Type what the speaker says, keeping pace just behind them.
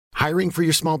Hiring for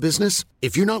your small business?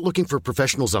 If you're not looking for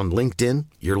professionals on LinkedIn,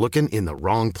 you're looking in the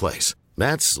wrong place.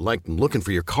 That's like looking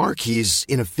for your car keys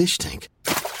in a fish tank.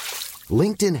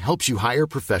 LinkedIn helps you hire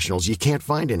professionals you can't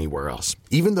find anywhere else,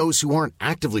 even those who aren't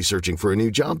actively searching for a new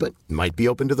job but might be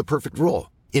open to the perfect role.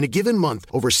 In a given month,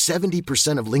 over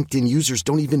 70% of LinkedIn users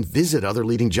don't even visit other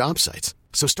leading job sites.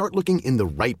 So start looking in the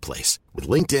right place. With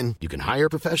LinkedIn, you can hire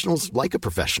professionals like a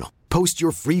professional. Post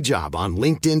your free job on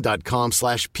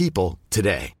linkedin.com/people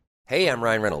today. Hey, I'm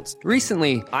Ryan Reynolds.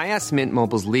 Recently, I asked Mint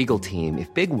Mobile's legal team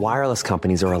if big wireless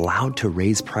companies are allowed to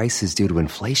raise prices due to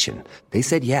inflation. They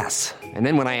said yes. And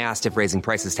then when I asked if raising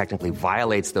prices technically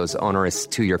violates those onerous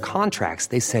two-year contracts,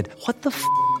 they said, "What the f***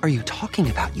 are you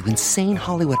talking about, you insane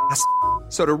Hollywood ass?"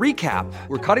 So to recap,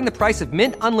 we're cutting the price of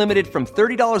Mint Unlimited from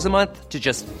 $30 a month to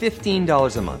just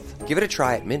 $15 a month. Give it a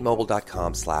try at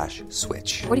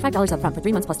mintmobile.com/switch. $45 up front for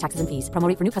 3 months plus taxes and fees. Promo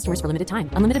rate for new customers for limited time.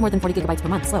 Unlimited more than 40 gigabytes per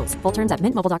month. Slows full terms at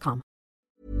mintmobile.com.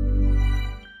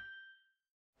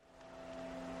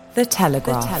 The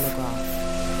Telegraph.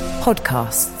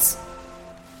 Podcasts.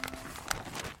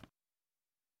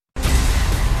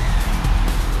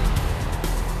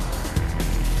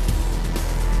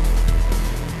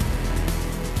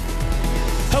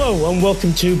 Hello and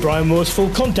welcome to Brian Moore's Full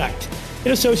Contact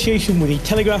in association with The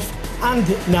Telegraph and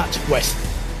NatWest.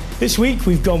 This week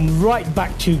we've gone right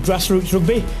back to grassroots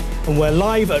rugby and we're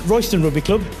live at Royston Rugby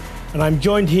Club, and I'm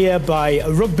joined here by a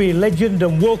rugby legend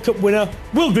and World Cup winner,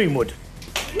 Will Greenwood.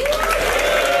 Is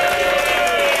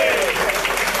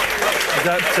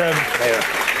that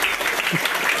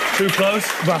too close?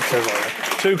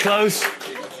 Too close?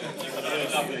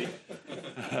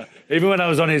 Even when I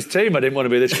was on his team, I didn't want to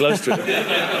be this close to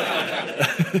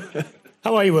him.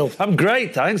 How are you, Will? I'm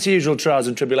great, thanks. The usual trials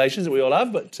and tribulations that we all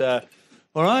have, but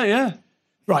all right, yeah.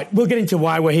 Right, we'll get into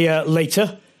why we're here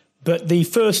later, but the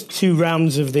first two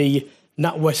rounds of the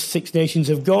NatWest Six Nations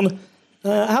have gone.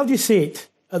 How do you see it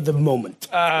at the moment?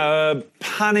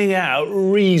 Panning out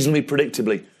reasonably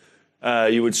predictably.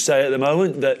 You would say at the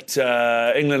moment that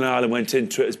England and Ireland went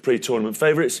into it as pre-tournament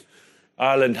favourites.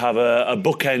 Ireland have a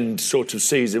bookend sort of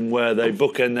season where they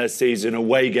bookend their season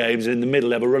away games, and in the middle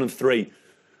they have a run of 3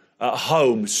 at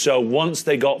home. So once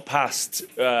they got past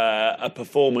a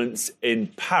performance in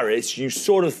Paris, you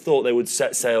sort of thought they would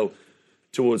set sail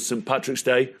towards St Patrick's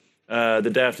Day, the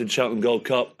day after the Cheltenham Gold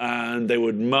Cup, and they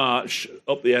would march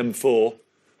up the M4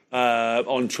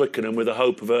 on Twickenham with the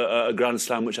hope of a Grand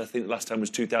Slam, which I think last time was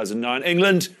 2009.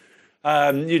 England,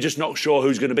 you're just not sure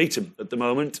who's going to beat them at the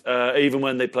moment. Even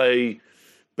when they play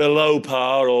below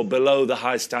par or below the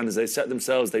high standards they set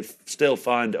themselves, they still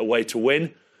find a way to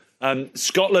win.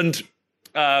 Scotland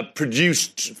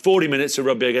produced 40 minutes of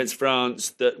rugby against France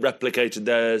that replicated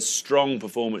their strong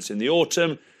performance in the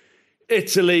autumn.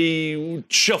 Italy,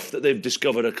 chuffed that they've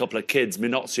discovered a couple of kids,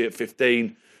 Minozzi at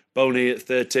 15, Boney at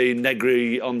 13,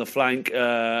 Negri on the flank,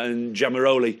 and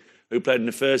Jamaroli, who played in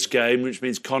the first game, which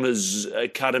means Connor's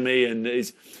academy and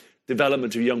his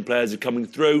development of young players are coming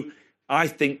through. I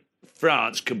think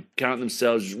France could count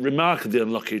themselves remarkably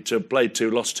unlucky to have played 2,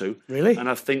 lost 2. Really? And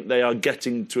I think they are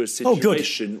getting to a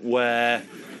situation where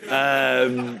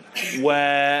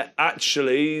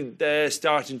actually they're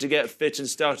starting to get fit and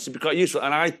starting to be quite useful.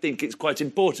 And I think it's quite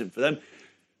important for them,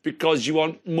 because you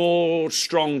want more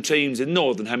strong teams in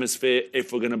Northern Hemisphere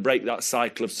if we're going to break that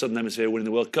cycle of Southern Hemisphere winning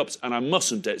the World Cups. And I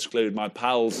mustn't exclude my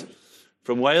pals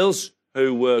from Wales,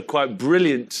 who were quite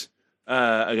brilliant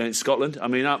against Scotland. I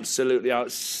mean, absolutely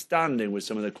outstanding with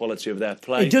some of the quality of their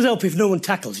play. It does help if no one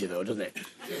tackles you, though, doesn't it?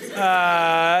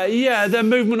 Yeah, their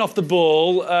movement off the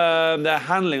ball, their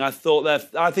handling, I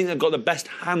think they've got the best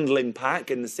handling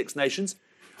pack in the Six Nations.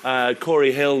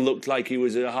 Corey Hill looked like he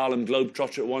was a Harlem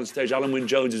Globetrotter at one stage. Alan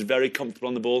Wynne-Jones is very comfortable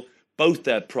on the ball. Both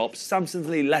their props. Samson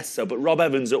Lee less so, but Rob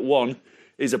Evans at 1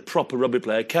 is a proper rugby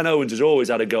player. Ken Owens has always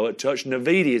had a go at touch.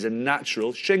 Navidi is a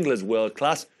natural. Shingler's world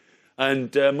class.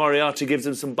 And Moriarty gives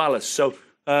them some ballast. So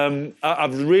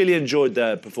I've really enjoyed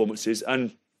their performances,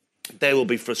 and they will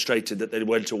be frustrated that they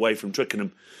went away from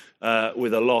Twickenham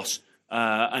with a loss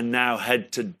and now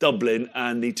head to Dublin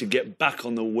and need to get back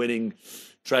on the winning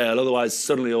trail. Otherwise,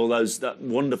 suddenly that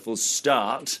wonderful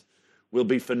start will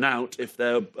be for naught if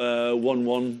they're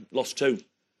 1-1, lost 2.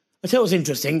 I tell you what's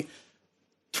interesting.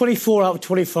 24 out of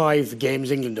 25 games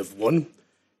England have won.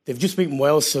 They've just beaten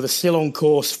Wales, so they're still on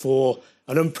course for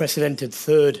an unprecedented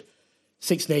third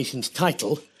Six Nations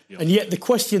title. Yep. And yet the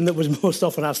question that was most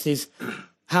often asked is,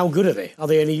 how good are they? Are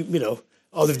they any,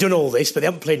 they've done all this, but they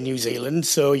haven't played New Zealand,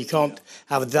 so you can't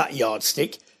have that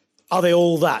yardstick. Are they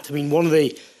all that? I mean, one of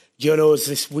the journos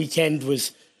this weekend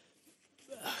was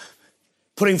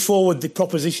putting forward the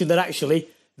proposition that actually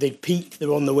they'd peaked,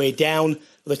 they're on the way down,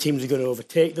 other teams are going to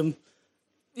overtake them.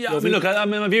 Yeah, look,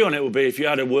 my view on it would be if you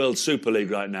had a World Super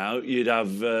League right now, you'd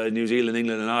have New Zealand,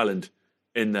 England and Ireland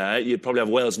in there. You'd probably have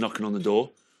Wales knocking on the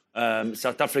door.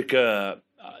 South Africa,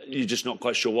 you're just not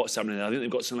quite sure what's happening there. I think they've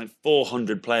got something like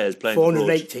 400 players playing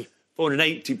 480. abroad.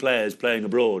 480 players playing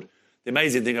abroad. The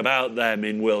amazing thing about them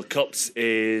in World Cups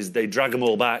is they drag them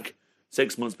all back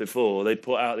 6 months before. They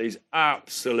put out these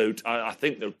absolute, I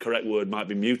think the correct word might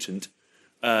be mutant,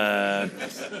 in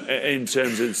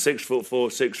terms of 6'4",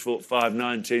 6'5",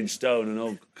 19 stone, and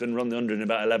all can run the 100 in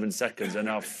about 11 seconds and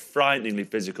are frighteningly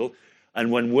physical.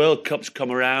 And when World Cups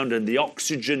come around and the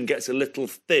oxygen gets a little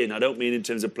thin, I don't mean in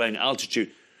terms of playing at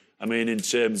altitude, I mean in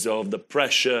terms of the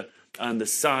pressure and the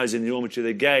size and enormity of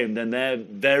the game, then their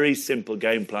very simple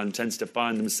game plan tends to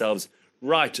find themselves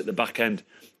right at the back end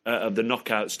of the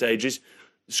knockout stages.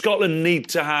 Scotland need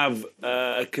to have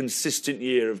a consistent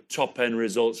year of top-end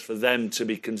results for them to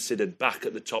be considered back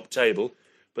at the top table,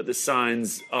 but the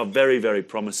signs are very, very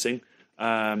promising.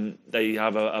 They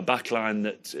have a backline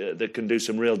that can do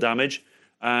some real damage,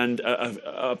 and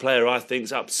a player I think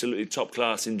is absolutely top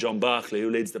class in John Barclay, who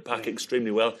leads the pack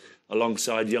extremely well,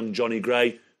 alongside young Johnny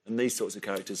Gray and these sorts of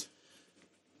characters.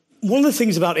 One of the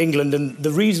things about England, and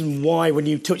the reason why, when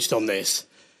you touched on this,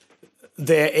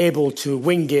 they're able to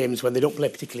win games when they don't play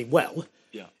particularly well,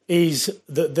 is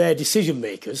that their decision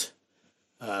makers,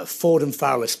 Ford and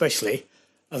Farrell especially,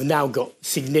 have now got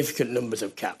significant numbers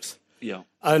of caps. Yeah.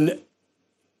 And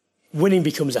winning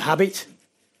becomes a habit.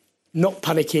 Not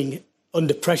panicking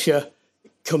under pressure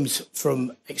comes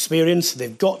from experience.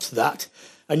 They've got that.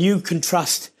 And you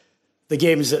contrast the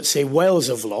games that, say, Wales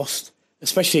have lost,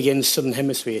 especially against Southern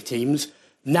Hemisphere teams,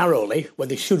 narrowly, where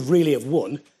they should really have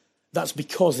won. That's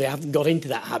because they haven't got into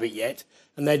that habit yet.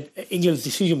 And England's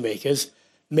decision makers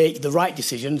make the right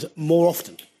decisions more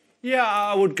often. Yeah,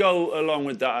 I would go along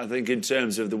with that. I think in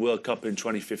terms of the World Cup in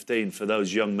 2015, for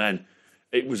those young men,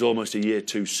 it was almost a year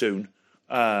too soon.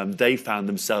 They found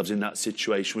themselves in that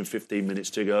situation with 15 minutes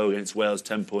to go against Wales,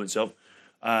 10 points up.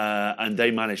 And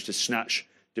they managed to snatch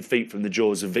defeat from the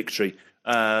jaws of victory.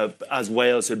 As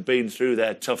Wales had been through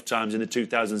their tough times in the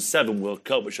 2007 World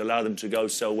Cup, which allowed them to go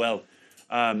so well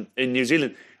in New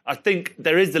Zealand. I think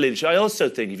there is the leadership. I also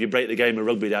think if you break the game of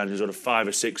rugby down into sort of 5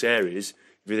 or 6 areas,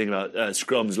 if you think about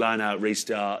scrums, line-out,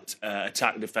 restart,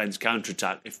 attack, defence,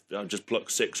 counter-attack, if I just pluck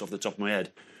 6 off the top of my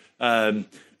head,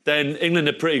 then England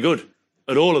are pretty good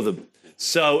at all of them.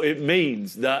 So it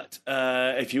means that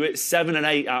if you hit 7 and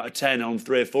 8 out of 10 on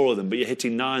 3 or 4 of them, but you're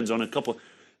hitting 9s on a couple,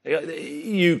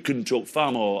 you can talk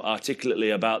far more articulately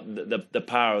about the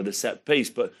power of the set piece,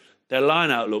 but their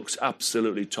line-out looks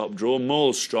absolutely top draw.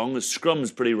 Maul's strong, the scrum's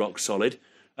pretty rock solid.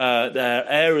 Their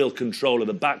aerial control of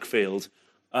the backfield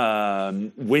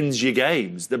wins you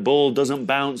games. The ball doesn't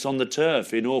bounce on the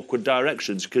turf in awkward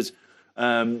directions because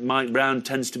Mike Brown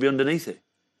tends to be underneath it.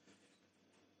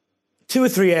 2 or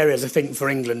 3 areas, I think, for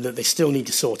England that they still need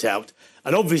to sort out.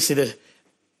 And obviously,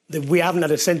 we haven't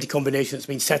had a centre combination that's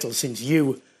been settled since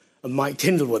you and Mike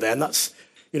Tyndall were there. And that's,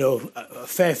 a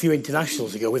fair few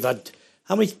internationals ago. We've had,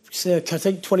 how many? I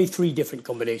think 23 different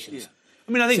combinations. Yeah.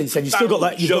 I mean, I think since then. You've still got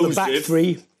that. You've got the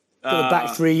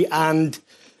back three, and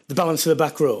the balance of the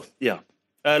back row. Yeah.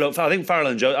 Look, I think Farrell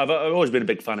and Joseph. I've always been a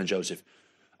big fan of Joseph.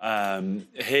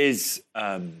 His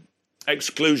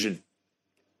exclusion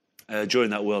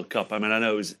during that World Cup. I mean, I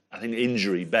know it was,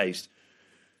 injury based.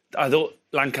 I thought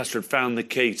Lancaster had found the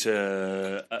key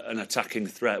to an attacking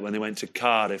threat when they went to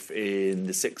Cardiff in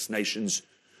the Six Nations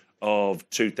of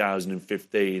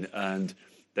 2015, and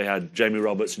they had Jamie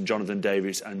Roberts and Jonathan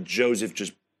Davies, and Joseph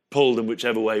just pulled them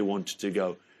whichever way he wanted to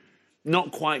go.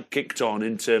 Not quite kicked on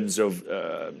in terms of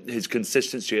his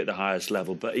consistency at the highest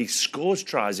level, but he scores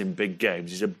tries in big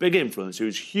games. He's a big influence. He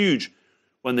was huge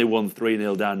when they won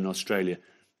 3-0 down in Australia.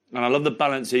 And I love the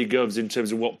balance he gives in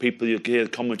terms of what people you hear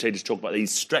commentators talk about. He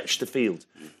stretched the field.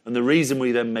 And the reason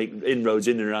we then make inroads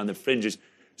in and around the fringes.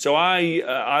 So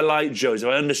I like Joseph.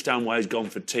 I understand why he's gone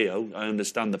for Teo. I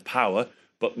understand the power.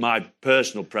 But my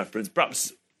personal preference,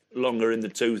 perhaps longer in the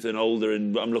tooth and older,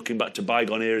 and I'm looking back to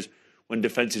bygone eras when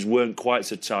defences weren't quite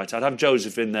so tight. I'd have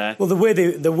Joseph in there. Well, the way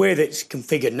that it's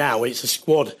configured now, it's a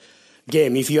squad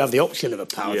game. If you have the option of a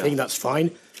power thing, that's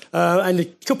fine. And a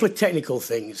couple of technical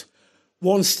things.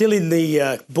 One, still in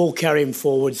the ball carrying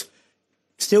forwards,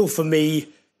 still for me,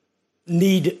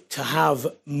 need to have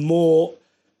more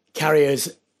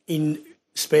carriers in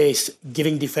space,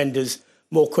 giving defenders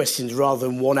more questions rather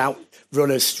than one-out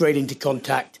runners straight into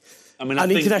contact. I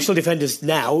think international defenders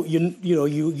now, you're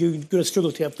going to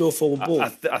struggle to have go-forward ball. I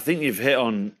think you've hit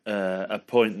on a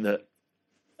point that,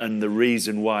 and the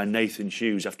reason why Nathan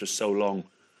Hughes, after so long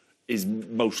is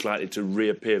most likely to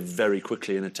reappear very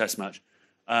quickly in a Test match.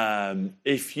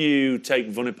 If you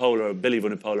take Billy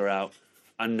Vunipola out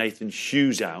and Nathan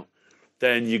Hughes out,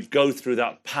 then you go through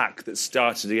that pack that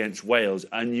started against Wales,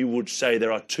 and you would say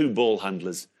there are two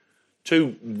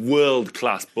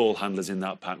world-class ball handlers in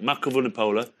that pack, Mako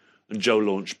Vunipola and Joe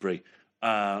Launchbury.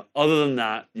 Other than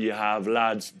that, you have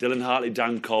lads, Dylan Hartley,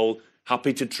 Dan Cole,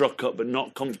 happy to truck up but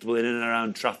not comfortable in and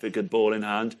around traffic at ball in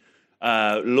hand.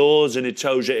 Laws and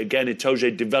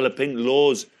Itoje developing.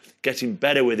 Laws getting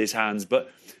better with his hands,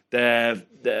 but their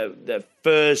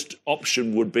first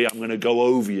option would be, I'm going to go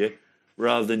over you,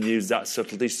 rather than use that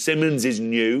subtlety. Simmons is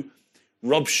new.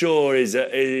 Rob Shaw is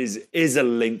a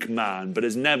link man, but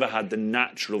has never had the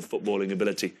natural footballing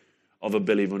ability of a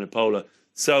Billy Vunipola.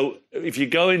 So if you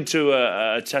go into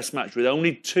a Test match with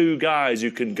only two guys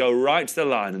who can go right to the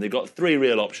line, and they've got three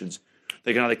real options,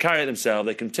 they can either carry it themselves,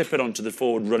 they can tip it onto the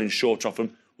forward running short off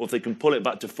them, or if they can pull it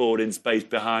back to forward in space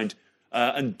behind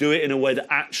and do it in a way that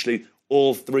actually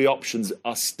all three options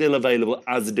are still available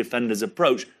as the defenders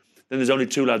approach, then there's only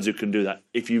two lads who can do that.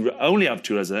 If you only have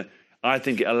two lads there, I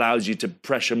think it allows you to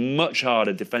pressure much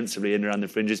harder defensively in and around the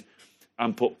fringes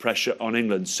and put pressure on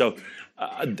England. So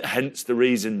hence the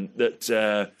reason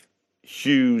that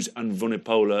Hughes and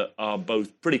Vunipola are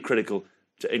both pretty critical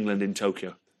to England in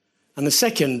Tokyo. And the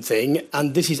second thing,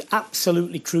 and this is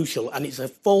absolutely crucial, and it's a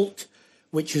fault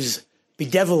which has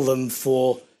bedeviled them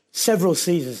for several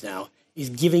seasons now, is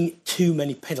giving too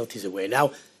many penalties away.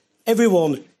 Now,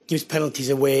 everyone gives penalties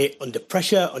away under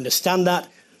pressure, understand that.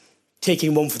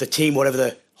 Taking one for the team, whatever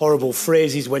the horrible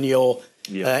phrase is when you're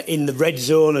in the red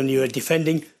zone and you're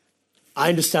defending, I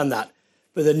understand that.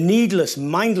 But the needless,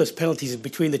 mindless penalties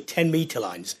between the 10-metre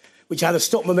lines, which either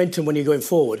stop momentum when you're going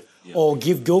forward or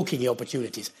give goal-kicking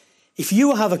opportunities. If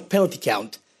you have a penalty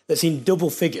count that's in double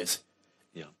figures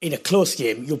in a close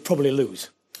game, you'll probably lose.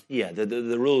 Yeah,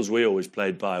 the rules we always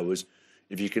played by was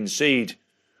if you concede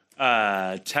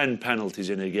 10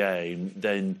 penalties in a game,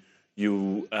 then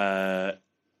you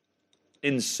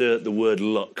insert the word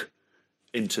luck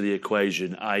into the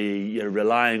equation, i.e. you're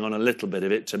relying on a little bit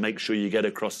of it to make sure you get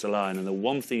across the line. And the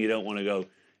one thing you don't want to go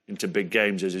into big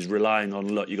games is relying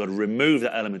on luck. You've got to remove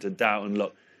that element of doubt and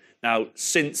luck. Now,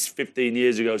 since 15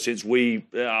 years ago, since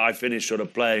I finished sort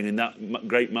of playing in that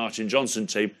great Martin Johnson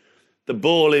team, the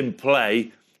ball in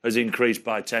play has increased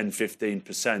by 10,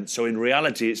 15%. So in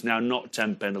reality, it's now not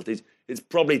 10 penalties. It's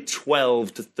probably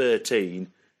 12 to 13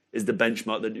 is the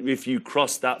benchmark that if you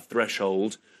cross that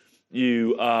threshold,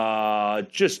 you are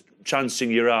just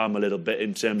chancing your arm a little bit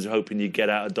in terms of hoping you get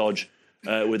out of dodge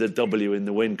with a W in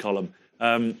the win column.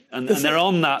 And they're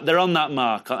on that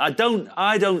mark. I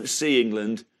don't see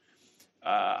England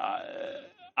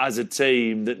as a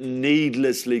team that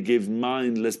needlessly give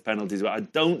mindless penalties. I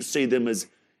don't see them as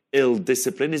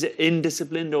ill-disciplined. Is it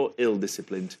indisciplined or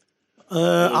ill-disciplined?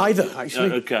 Either,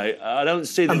 actually. Okay, I don't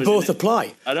see them. And both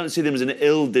apply. I don't see them as an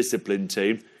ill-disciplined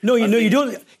team. No, you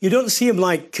don't see him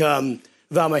like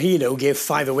Vermahino, who gave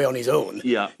 5 away on his own.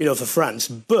 For France.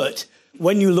 But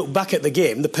when you look back at the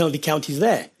game, the penalty count is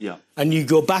there. Yeah. And you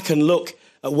go back and look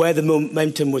at where the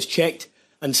momentum was checked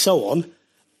and so on,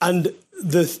 and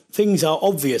the things are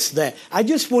obvious there. I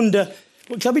just wonder,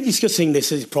 because I've been discussing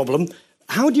this as a problem,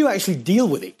 how do you actually deal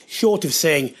with it? Short of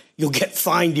saying you'll get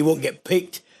fined, you won't get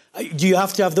picked. Do you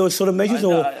have to have those sort of measures?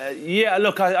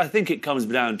 I think it comes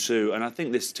down to, and I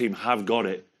think this team have got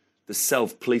it, the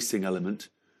self-policing element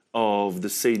of the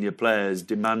senior players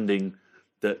demanding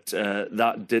that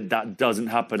that doesn't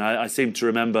happen. I seem to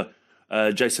remember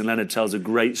Jason Leonard tells a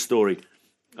great story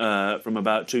from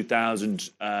about 2000,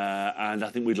 and I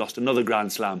think we'd lost another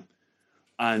Grand Slam.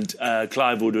 And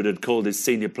Clive Woodward had called his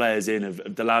senior players in of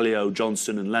Delalio,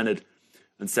 Johnson and Leonard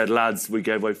and said, lads, we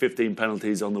gave away 15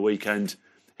 penalties on the weekend.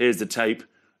 Here's the tape.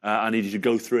 I need you to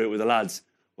go through it with the lads.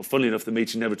 Well, funnily enough, the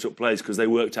meeting never took place because they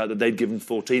worked out that they'd given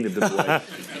 14 of them away.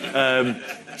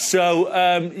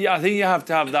 I think you have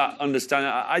to have that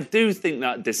understanding. I do think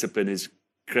that discipline is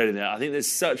creating it. I think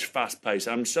there's such fast pace.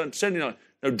 I'm certainly not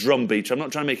no drumbeat. I'm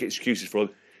not trying to make excuses for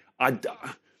it.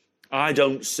 I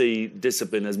don't see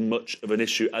discipline as much of an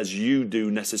issue as you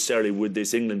do necessarily with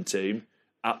this England team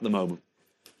at the moment.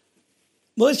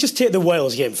 Well, let's just take the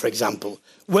Wales game, for example.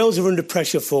 Wales were under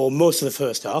pressure for most of the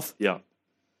first half. Yeah.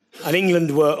 And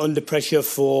England were under pressure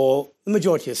for the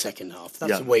majority of the second half.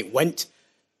 That's the way it went.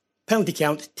 Penalty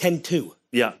count, 10-2.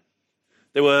 Yeah.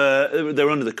 They were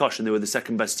under the cosh and they were the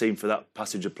second best team for that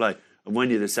passage of play. And when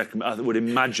you're the second, I would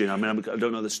imagine, I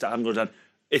don't know the stat, I haven't got down,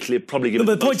 Italy have probably given...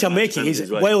 No, but the point I'm making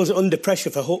is Wales under pressure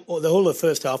for the whole of the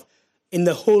first half. In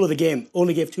the whole of the game,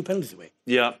 only gave 2 penalties away.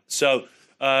 Yeah, so...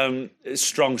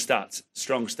 strong stats.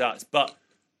 But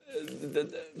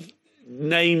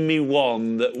name me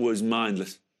one that was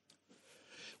mindless.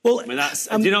 Well, I mean, that's.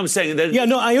 Do you know what I'm saying? Yeah,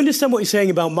 no, I understand what you're saying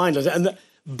about mindless, and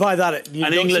by that,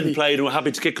 and England played and were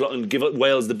happy to kick a lot and give up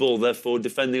Wales the ball, therefore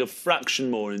defending a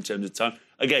fraction more in terms of time.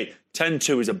 Again,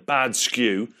 10-2 is a bad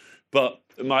skew, but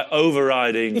my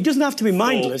overriding. It doesn't have to be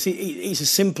mindless. It's as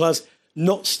simple as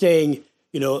not staying,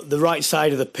 the right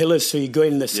side of the pillars, so you're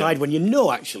going in the side when you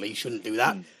know actually you shouldn't do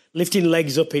that. Lifting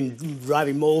legs up in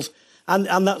driving mauls and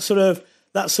that sort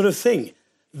of thing.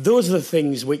 Those are the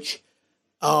things which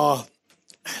are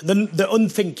the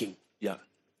unthinking. Yeah.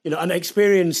 And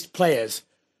experienced players,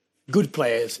 good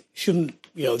players, shouldn't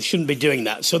be doing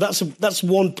that. So that's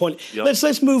one point. Yep.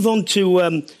 Let's move on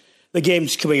to the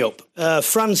games coming up.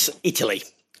 France, Italy.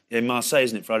 Yeah, in Marseille,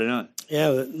 isn't it, Friday night?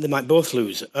 Yeah, they might both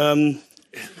lose.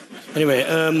 Anyway,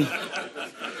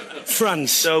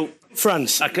 France. So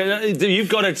France. You've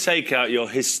got to take out your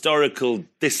historical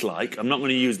dislike. I'm not going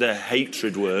to use the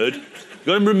hatred word. You've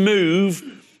got to remove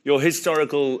your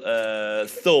historical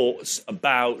thoughts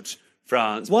about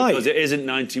France. Why? Because it isn't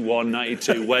 91,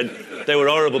 92, when they were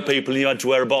horrible people and you had to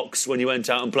wear a box when you went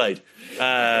out and played.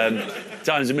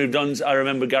 Times have moved on. I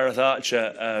remember Gareth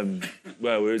Archer,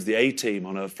 where it was the A-team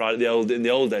on a Friday, in the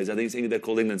old days. I think they're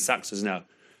called England Saxons now.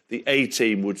 The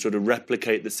A-team would sort of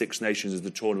replicate the Six Nations as the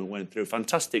tournament went through.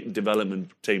 Fantastic development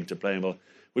team to play involved.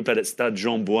 We played at Stade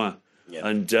Jean-Bouin,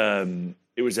 and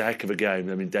it was a heck of a game.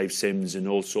 I mean, Dave Sims and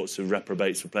all sorts of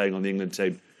reprobates were playing on the England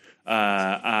team.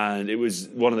 And it was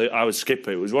I was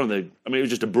skipper. It was it was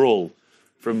just a brawl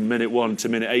from minute 1 to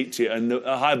minute 80. And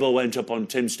a high ball went up on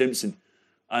Tim Stimpson.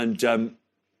 And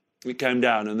it came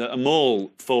down and a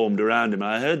maul formed around him.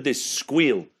 I heard this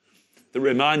squeal that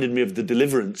reminded me of the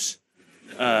Deliverance.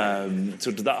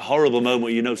 Sort of that horrible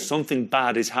moment where something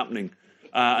bad is happening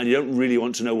and you don't really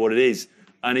want to know what it is.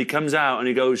 And he comes out and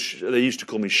he goes, they used to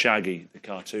call me Shaggy, the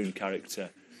cartoon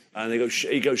character. And he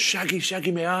goes,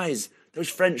 Shaggy, my eyes. Those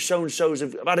French so-and-sos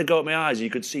have had a go at my eyes. You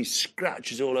could see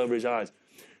scratches all over his eyes.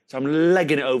 So I'm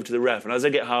legging it over to the ref. And as I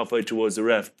get halfway towards the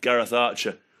ref, Gareth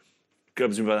Archer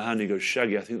grabs me by the hand and he goes,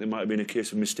 Shaggy, I think there might have been a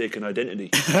case of mistaken identity.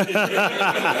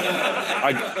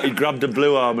 He grabbed a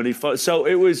blue arm and he fought. So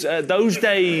it was those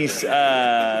days...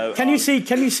 Can you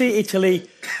see Italy...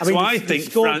 I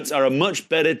think France are a much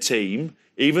better team,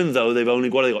 even though they've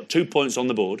got 2 points on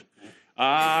the board.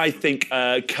 I think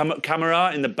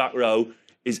Camara in the back row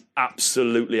is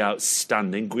absolutely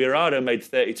outstanding. Guirado made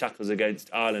 30 tackles against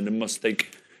Ireland and must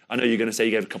think... I know you're going to say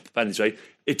he gave a couple of penalties away.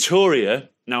 Itoria,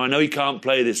 now I know he can't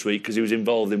play this week because he was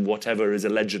involved in whatever has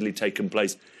allegedly taken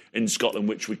place in Scotland,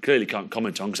 which we clearly can't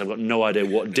comment on because I've got no idea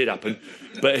what did happen.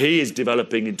 But he is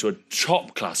developing into a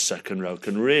top-class second row,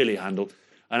 can really handle.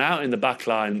 And out in the back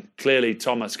line, clearly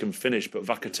Thomas can finish, but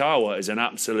Vakatawa is an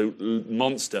absolute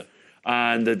monster.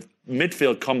 And the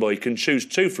midfield combo, he can choose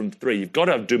 2 from 3. You've got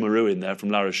to have Dumaru in there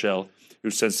from La Rochelle,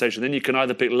 who's sensational. Then you can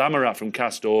either pick Lamarat from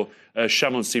Castres or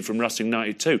Chamoncy from Racing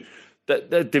 92.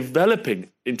 They're developing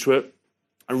into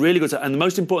a really good... And the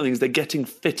most important thing is they're getting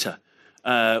fitter,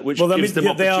 which gives them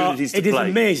opportunities to play. It is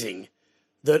amazing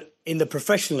that in the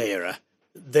professional era,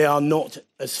 they are not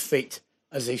as fit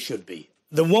as they should be.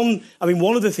 One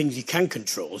of the things you can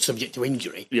control, subject to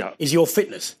injury, is your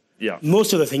fitness. Yeah.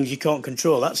 Most of the things you can't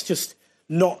control. That's just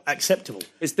not acceptable.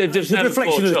 It's a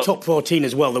reflection of the top 14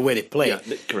 as well, the way they play. Yeah,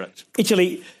 correct.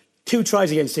 Italy, 2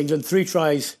 tries against England, 3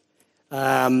 tries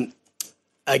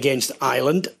against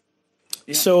Ireland.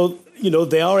 Yeah. So,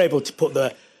 they are able to put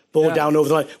the ball down over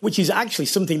the line, which is actually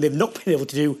something they've not been able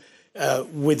to do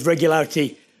with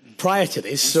regularity prior to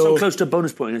this. So close to a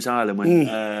bonus point against Ireland when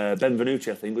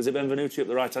Benvenuti, I think. Was it Benvenuti up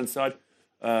the right-hand side?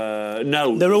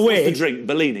 No. They're away. The drink,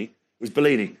 Bellini. It was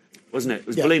Bellini, wasn't it? It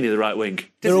was Bellini, the right wing.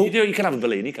 You can have a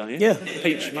Bellini, can't you? Yeah.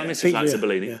 Peach, my missus likes a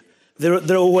Bellini. Yeah.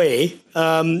 They're away.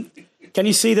 Can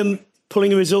you see them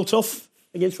pulling a result off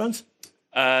against France?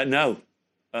 No.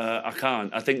 I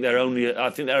can't. I think their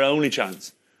only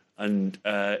chance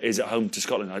is at home to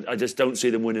Scotland. I just don't see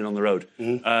them winning on the road.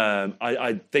 Mm-hmm.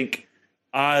 I think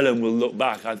Ireland will look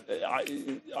back.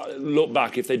 Look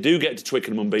back if they do get to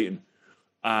Twickenham unbeaten,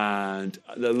 and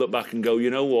they'll look back and go,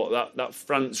 you know what, that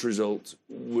France result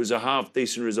was a half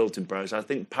decent result in Paris. I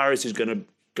think Paris is going to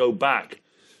go back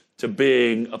to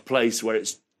being a place where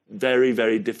it's very,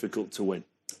 very difficult to win.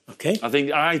 Okay.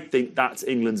 I think that's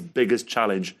England's biggest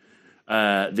challenge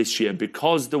this year,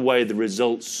 because the way the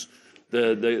results,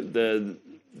 the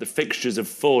fixtures have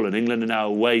fallen. England are now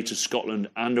away to Scotland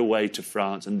and away to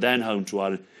France and then home to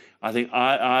Ireland. I think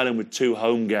Ireland with 2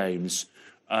 home games,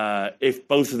 if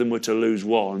both of them were to lose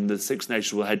one, the Six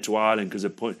Nations will head to Ireland because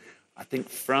I think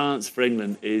France for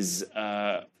England is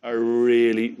a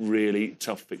really, really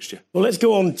tough fixture. Well, let's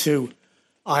go on to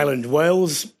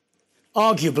Ireland-Wales.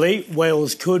 Arguably,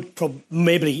 Wales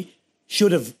maybe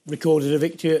should have recorded a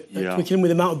victory at Twickenham with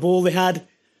the amount of ball they had,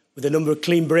 with the number of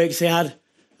clean breaks they had.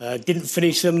 Didn't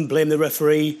finish them, blame the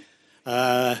referee,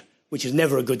 which is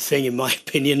never a good thing in my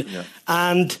opinion. Yeah.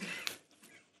 And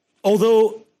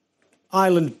although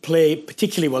Ireland play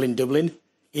particularly well in Dublin,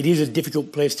 it is a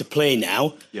difficult place to play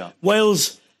now. Yeah.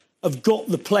 Wales have got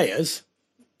the players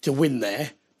to win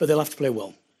there, but they'll have to play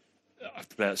well. Have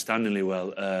to play outstandingly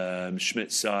well.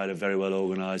 Schmidt's side are very well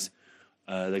organised.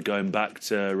 They're going back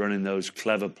to running those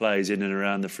clever plays in and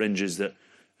around the fringes that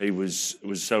he was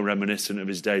so reminiscent of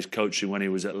his days coaching when he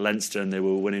was at Leinster and they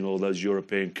were winning all those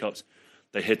European Cups.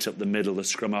 They hit up the middle, the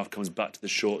scrum half comes back to the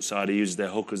short side, he uses their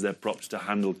hookers, their props to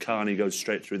handle. Carney goes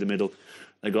straight through the middle.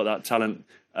 They've got that talent,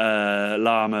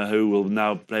 Lama, who will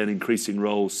now play an increasing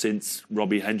role since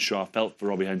Robbie Henshaw, felt for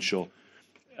Robbie Henshaw.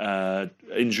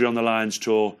 Injury on the Lions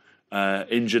tour,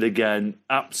 injured again,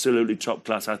 absolutely top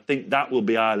class. I think that will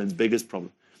be Ireland's biggest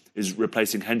problem, is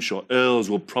replacing Henshaw. Earls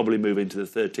will probably move into the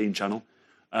 13 channel.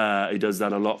 He does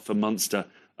that a lot for Munster.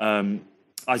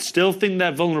 I still think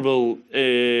they're vulnerable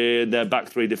in their back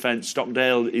three defence.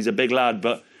 Stockdale, he's a big lad,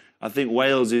 but I think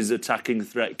Wales' attacking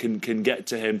threat can get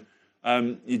to him.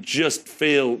 You just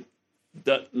feel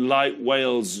that, like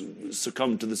Wales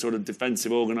succumbed to the sort of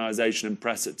defensive organisation and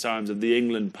press at times of the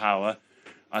England power,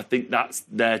 I think that's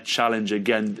their challenge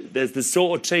again. There's the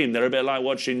sort of team, they're a bit like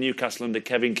watching Newcastle under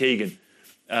Kevin Keegan.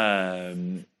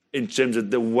 In terms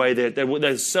of the way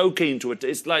they're so keen to it.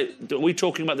 It's like, are we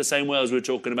talking about the same Wales we were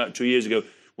talking about 2 years ago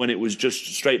when it was just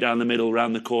straight down the middle,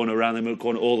 round the corner,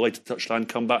 all the way to touchline,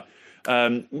 come back?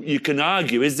 You can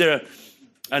argue, is there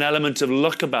an element of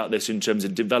luck about this in terms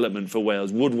of development for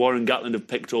Wales? Would Warren Gatland have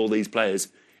picked all these players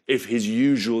if his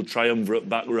usual triumvirate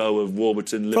back row of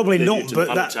Warburton, probably Livingston, not,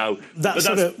 but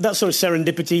that sort of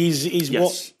serendipity is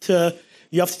yes. What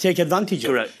you have to take advantage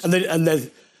of. Correct. And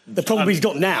the problem he's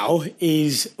got now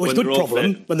is, well, it's a good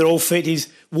problem when they're all fit,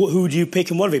 is who do you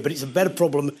pick and what of it? But it's a better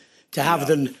problem to have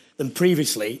than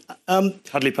previously.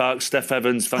 Hadley Park, Steph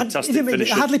Evans, fantastic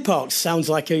finisher. Hadley Park sounds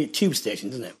like a tube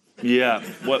station, doesn't it? Yeah.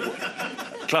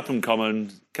 Clapham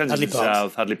Common, Kensington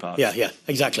South, Hadley Park. Yeah,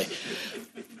 exactly.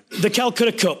 The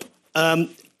Calcutta Cup,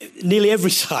 nearly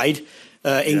every side,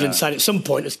 England side, at some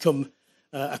point has come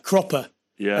a cropper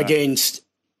against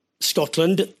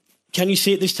Scotland. Can you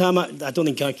see it this time? I don't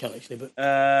think I can, actually. But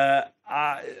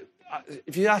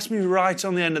if you asked me right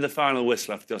on the end of the final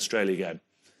whistle after the Australia game,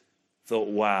 I thought,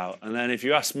 wow. And then if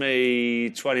you asked me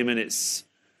 20 minutes,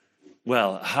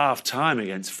 well, half-time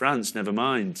against France, never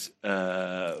mind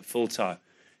full-time,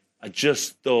 I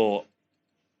just thought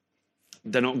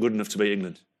they're not good enough to beat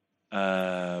England.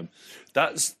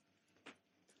 That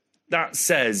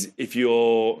says if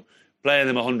you're playing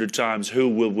them 100 times, who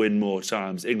will win more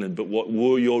times? England. But what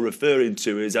you're referring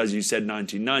to is, as you said,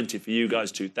 1990 for you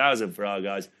guys, 2000 for our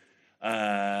guys.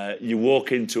 You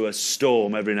walk into a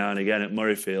storm every now and again at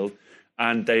Murrayfield,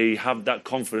 and they have that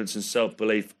confidence and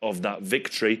self-belief of that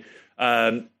victory.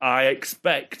 I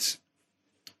expect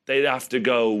they'd have to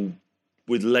go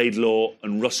with Laidlaw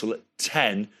and Russell at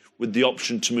 10, with the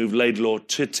option to move Laidlaw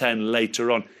to 10 later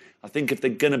on. I think if they're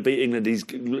going to beat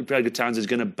England, Gregor Towns is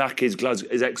going to back his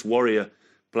ex-Warrior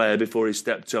player before he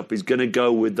stepped up. He's going to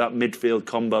go with that midfield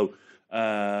combo,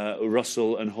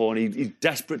 Russell and Horne. He's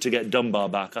desperate to get Dunbar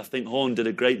back. I think Horne did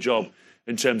a great job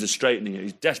in terms of straightening it.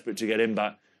 He's desperate to get him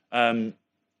back. They're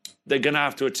going to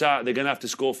have to attack. They're going to have to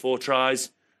score 4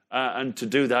 tries. And to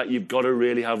do that, you've got to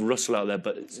really have Russell out there.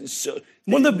 But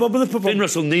Finn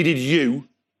Russell needed you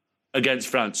against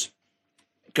France.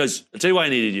 Because I'll tell you why he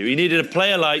needed you. He needed a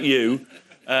player like you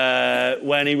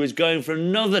when he was going for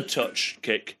another touch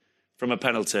kick from a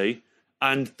penalty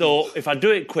and thought, if I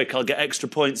do it quick, I'll get extra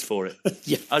points for it.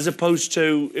 Yeah. As opposed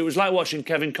to, it was like watching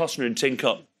Kevin Costner in Tin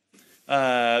Cup.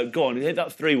 Go on, hit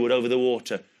that 3-wood over the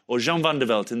water. Or Jean van der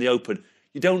Velde in the Open.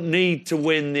 You don't need to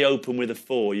win the Open with a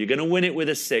 4. You're going to win it with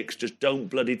a 6. Just don't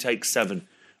bloody take 7.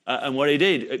 And what he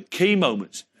did, at key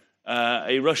moments,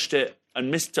 he rushed it and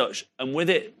missed touch. And with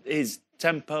it, his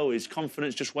tempo, his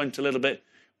confidence just went a little bit.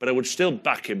 But I would still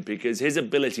back him because his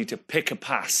ability to pick a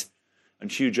pass,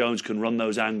 and Hugh Jones can run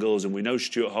those angles, and we know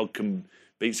Stuart Hogg can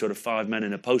beat sort of 5 men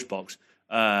in a post box.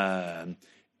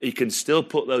 He can still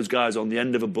put those guys on the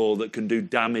end of a ball that can do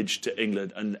damage to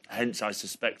England, and hence I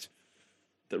suspect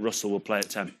that Russell will play at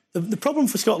 10. The problem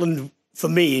for Scotland, for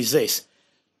me, is this.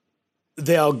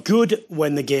 They are good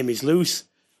when the game is loose,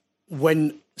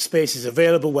 when space is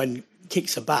available, when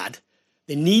kicks are bad.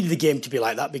 They need the game to be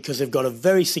like that because they've got a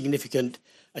very significant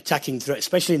attacking threat,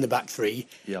 especially in the back three.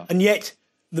 Yeah. And yet,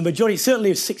 the majority,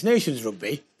 certainly of Six Nations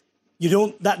rugby,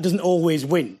 that doesn't always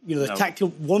win. Tactical.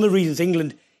 One of the reasons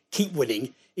England keep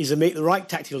winning is they make the right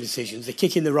tactical decisions, they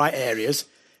kick in the right areas,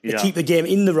 they keep the game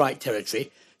in the right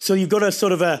territory. So you've got a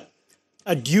sort of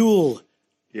a dual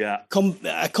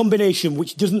a combination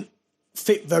which doesn't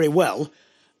fit very well,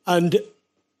 and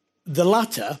the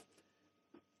latter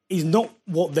is not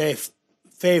what they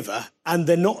favour, and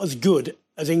they're not as good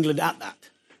as England at that.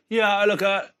 Yeah, look,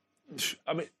 I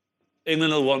mean,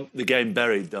 England will want the game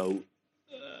buried, though.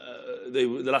 The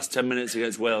last 10 minutes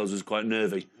against Wales was quite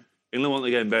nervy. England want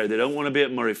the game buried. They don't want to be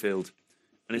at Murrayfield,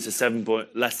 and it's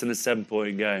less than a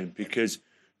 7-point game, because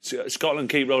Scotland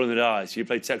keep rolling the dice. You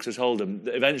play Texas Hold'em.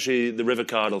 Eventually, the river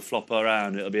card will flop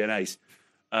around. It'll be an ace,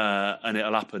 and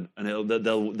it'll happen, and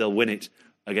they'll win it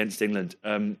against England.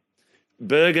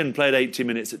 Bergen played 80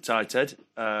 minutes at tight head,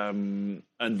 and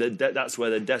that's where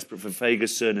they're desperate for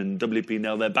Ferguson and WP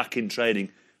Nell. They're back in training.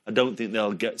 I don't think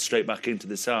they'll get straight back into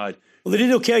the side. Well, they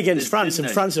did okay against France, and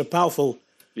France are powerful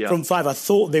from five. I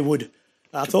thought they would.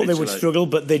 Struggle,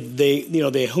 but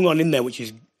they hung on in there, which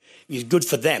is good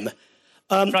for them.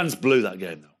 France blew that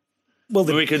game, though. Well,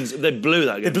 they blew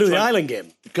that game. They blew the Ireland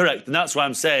game. Correct, and that's why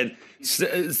I'm saying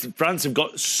France have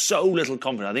got so little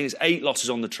confidence. I think it's 8 losses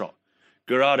on the trot.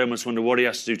 Gerardo must wonder what he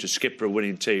has to do to skipper a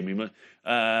winning team.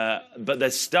 But they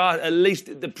start, at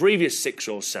least the previous 6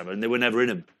 or 7, they were never in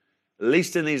them. At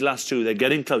least in these last 2, they're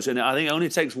getting close. And I think it only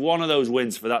takes one of those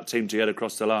wins for that team to get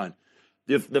across the line.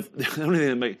 The only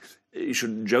thing that you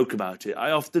shouldn't joke about it,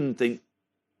 I often think,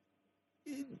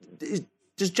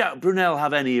 does Jack Brunel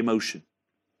have any emotion?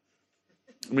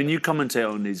 I mean, you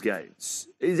commentate on these games.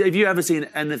 Have you ever seen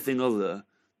anything other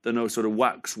than a sort of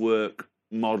waxwork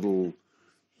model,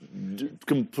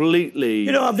 completely...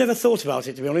 I've never thought about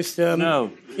it, to be honest.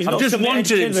 No. I've just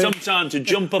wanted him sometime to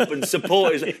jump up and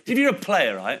support his... If you're a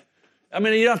player, right? I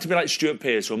mean, you don't have to be like Stuart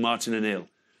Pearce or Martin O'Neill.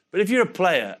 But if you're a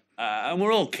player, and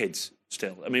we're all kids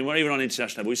still, I mean, we're even on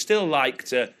international, but we still like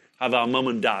to have our mum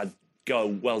and dad go,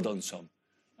 well done, son.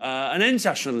 An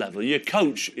international level, your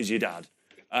coach is your dad.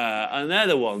 And they're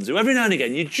the ones who, every now and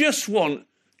again, you just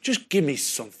give me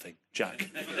something, Jack.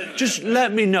 Just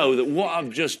let me know that what I've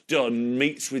just done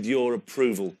meets with your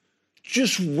approval.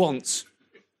 Just once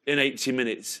in 80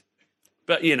 minutes.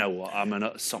 But you know what? I'm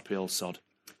a soppy old sod.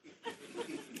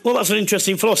 Well, that's an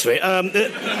interesting philosophy.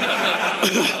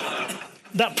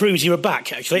 That proves you're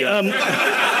back, actually. Yeah.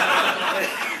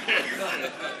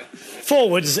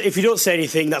 Forwards, if you don't say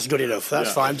anything, that's good enough.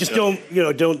 That's fine. Just don't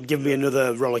give me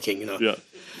another rollicking. Yeah.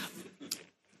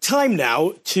 Time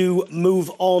now to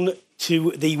move on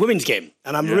to the women's game,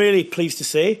 and I'm really pleased to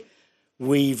say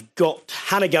we've got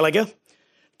Hannah Gallagher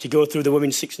to go through the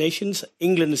Women's Six Nations.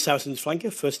 England and Saracens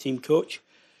flanker, first team coach.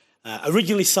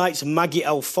 Originally cites Maggie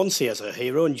Alfonsi as her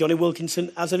hero and Johnny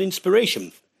Wilkinson as an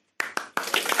inspiration.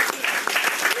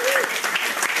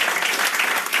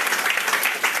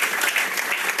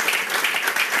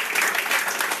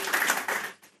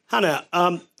 Hannah,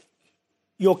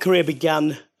 your career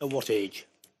began at what age?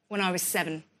 When I was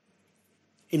 7.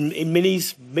 In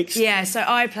minis, mixed? Yeah, so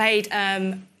I played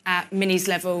at minis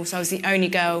level, so I was the only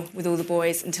girl with all the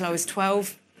boys until I was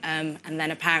 12, and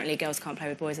then apparently girls can't play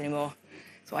with boys anymore.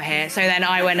 That's what I hear. So then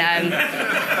I went...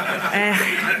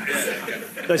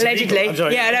 allegedly. I'm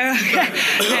sorry. Yeah,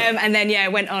 no. And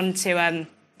then, went on to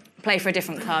play for a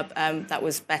different club that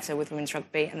was better with women's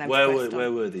rugby. And then where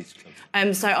were these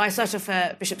clubs? So I started off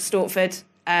at Bishop Stortford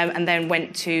and then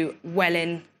went to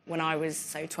Welling when I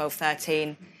was 12,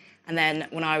 13. And then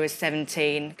when I was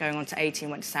 17, going on to 18,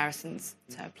 went to Saracens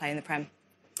to play in the Prem.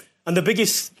 And the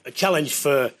biggest challenge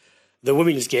for the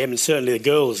women's game, and certainly the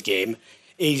girls' game,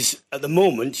 is at the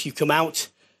moment you come out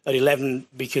at 11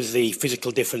 because the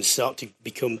physical difference start to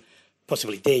become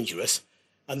possibly dangerous.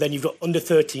 And then you've got under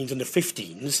 13s, under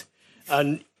 15s.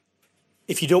 And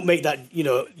if you don't make that,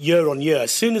 year on year,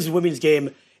 as soon as the women's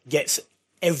game gets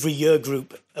every year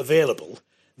group available,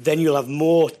 then you'll have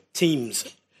more teams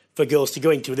for girls to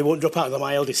go into. They won't drop out.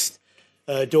 My eldest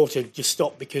daughter just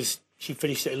stopped because she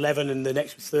finished at 11 and the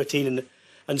next was 13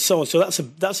 and so on. So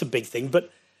that's a big thing.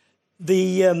 But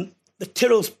the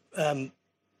Tyrrell's Premier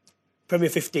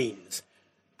 15s,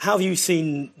 how have you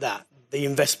seen that, the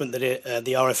investment that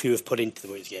the RFU have put into the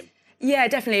women's game? Yeah,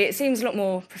 definitely. It seems a lot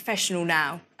more professional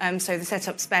now. So the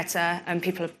setup's better and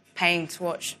people are paying to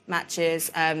watch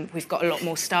matches. We've got a lot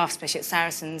more staff, especially at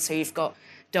Saracens. So you've got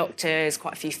doctors,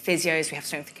 quite a few physios. We have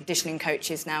strength and conditioning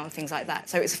coaches now and things like that.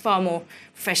 So it's a far more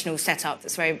professional setup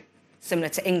that's very similar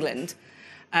to England.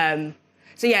 So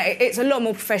So yeah, it's a lot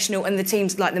more professional, and the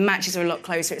teams, like the matches are a lot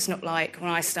closer. It's not like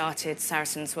when I started,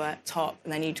 Saracens were top,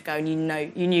 and then you'd go and you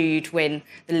knew you'd win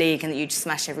the league and that you'd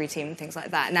smash every team and things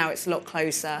like that. Now it's a lot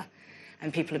closer,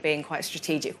 and people are being quite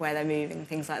strategic where they're moving and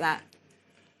things like that.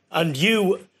 And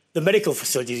you, the medical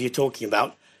facilities you're talking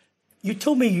about, you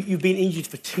told me you've been injured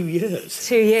for 2 years.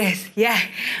 2 years, yeah.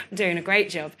 I'm doing a great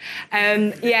job.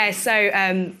 2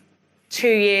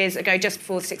 years ago, just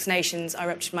before the Six Nations, I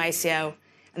ruptured my ACL.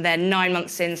 And then 9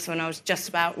 months since, when I was just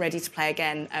about ready to play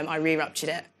again, I re-ruptured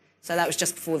it. So that was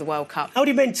just before the World Cup. How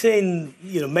do you maintain,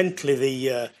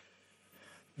 mentally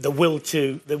the will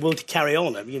to carry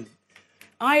on? I mean,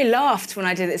 I laughed when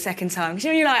I did it the second time. Because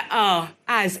you're like,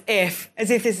 as if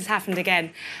this has happened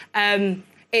again.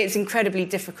 It's incredibly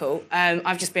difficult.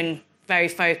 I've just been very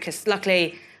focused.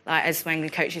 Luckily, like as my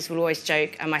England coaches will always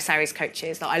joke, and my Sarries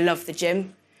coaches, I love the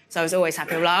gym. So I was always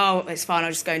happy. I'm like, it's fine,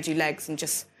 I'll just go and do legs and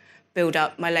just build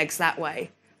up my legs that way.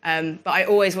 But I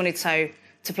always wanted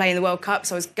to play in the World Cup,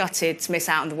 so I was gutted to miss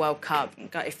out on the World Cup,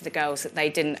 and gutted for the girls that they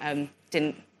didn't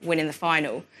win in the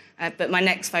final. But my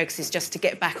next focus is just to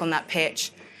get back on that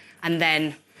pitch and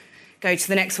then go to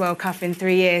the next World Cup in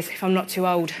 3 years, if I'm not too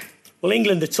old. Well,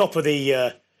 England, the top of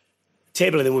the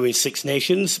table in the Women's Six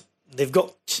Nations. They've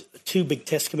got two big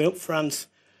tests coming up, France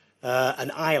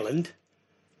and Ireland.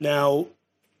 Now,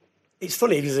 it's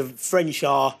funny because the French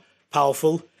are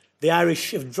powerful. The Irish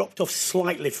have dropped off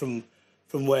slightly from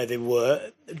where they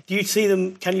were. Do you see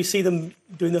them? Can you see them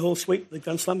doing the whole sweep, the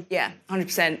Grand Slam? Yeah,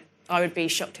 100%. I would be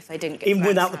shocked if they didn't get even Grand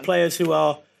without Slam. the players who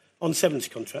are on sevens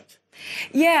contracts.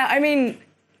 Yeah, I mean,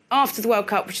 after the World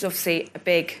Cup, which is obviously a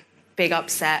big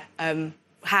upset,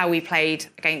 how we played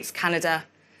against Canada.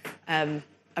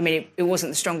 It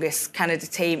wasn't the strongest Canada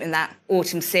team in that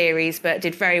autumn series, but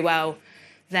did very well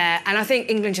there. And I think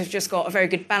England have just got a very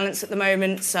good balance at the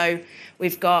moment. So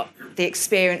we've got the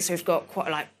experience. We've got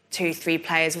quite 2-3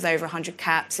 players with over 100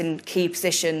 caps in key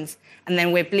positions. And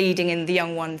then we're bleeding in the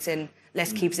young ones in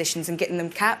less key positions and getting them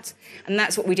capped. And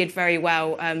that's what we did very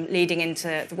well leading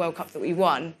into the World Cup that we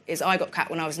won, is I got capped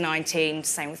when I was 19,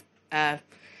 same with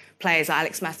players like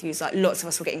Alex Matthews. Lots of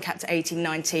us were getting capped at 18,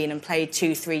 19 and played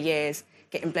 2-3 years,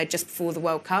 getting bled just before the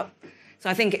World Cup. So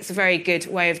I think it's a very good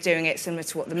way of doing it, similar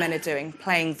to what the men are doing,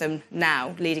 playing them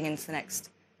now, leading into the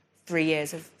next 3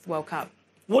 years of the World Cup.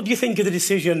 What do you think of the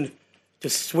decision to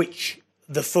switch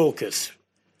the focus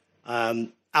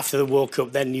after the World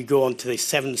Cup? Then you go on to the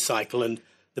sevens cycle, and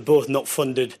they're both not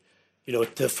funded, to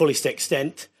the fullest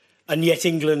extent. And yet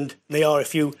England, they are,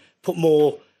 if you put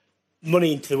more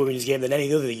money into the women's game than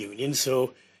any other union,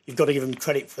 so you've got to give them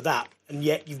credit for that. And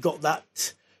yet you've got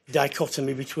that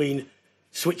dichotomy between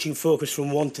switching focus from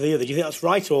one to the other. Do you think that's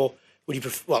right, or would you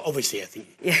prefer... Well, obviously, I think...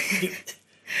 Yeah.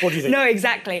 What do you think? No,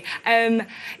 exactly.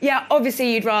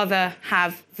 Obviously, you'd rather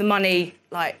have the money,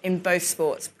 in both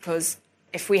sports, because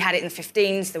if we had it in the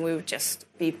 15s, then we would just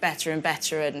be better and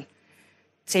better, and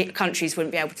countries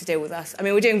wouldn't be able to deal with us.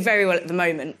 We're doing very well at the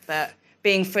moment, but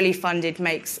being fully funded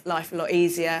makes life a lot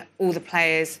easier. All the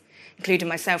players, including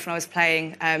myself when I was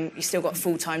playing, you still got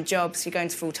full-time jobs. You're going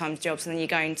to full-time jobs and then you're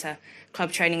going to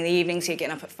club training in the evening, so you're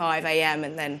getting up at 5 a.m.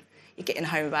 and then you're getting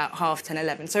home about 10:30,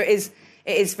 11. So it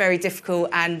is very difficult.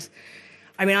 And,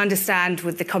 I understand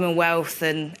with the Commonwealth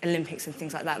and Olympics and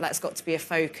things like that, that's got to be a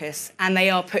focus. And they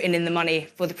are putting in the money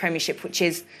for the Premiership, which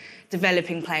is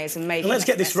developing players and making... And let's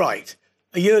get this right.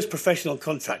 A year's professional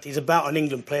contract is about an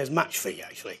England player's match fee,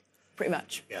 actually. Pretty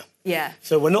much. Yeah.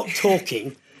 So we're not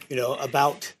talking,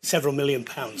 about several £million,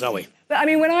 are we? But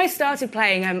when I started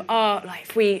playing, I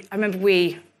remember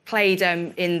we played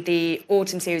in the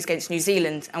autumn series against New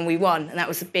Zealand and we won, and that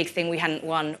was the big thing. We hadn't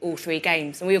won all 3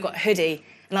 games, and we all got a hoodie.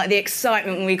 And the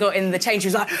excitement when we got in the change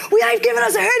was they've given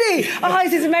us a hoodie! Oh,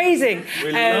 this is amazing.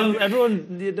 We love everyone,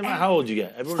 no matter how old you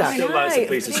get, everyone still likes a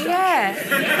piece of stuff. Yeah,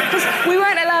 because we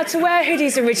weren't allowed to wear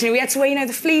hoodies originally. We had to wear,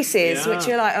 the fleeces, which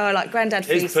are like granddad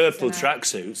fleeces. His purple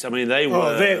tracksuits, they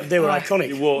were... they were iconic.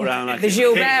 You walk around like... The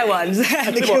Gilbert ones.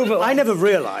 I never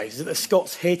realised that the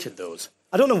Scots hated those.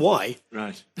 I don't know why.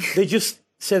 Right. They just...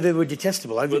 said they were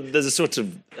detestable. There's a sort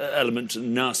of element to the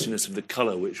nastiness of the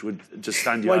colour which would just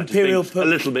stand you out as being a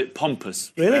little bit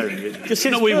pompous. Really?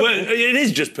 It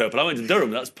is just purple. I went to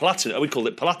Durham, that's platinum. We called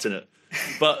it platinum.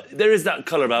 But there is that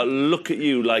colour about, look at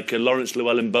you like a Lawrence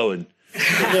Llewellyn Bowen.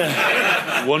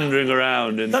 Wandering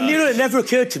around. And it never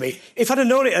occurred to me. If I'd have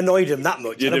known it annoyed him that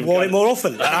much, I'd have worn it more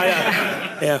often.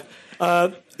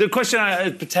 The question I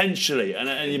had potentially,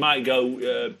 and you might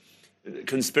go...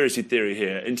 conspiracy theory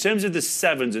here. In terms of the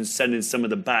sevens and sending some of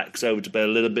the backs over to play a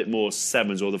little bit more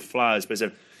sevens, or the flyers play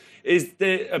seven, is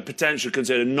there a potential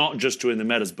concern not just to win the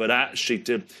medals, but actually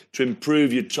to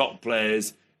improve your top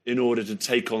players in order to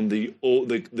take on the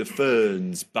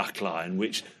Ferns backline,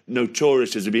 which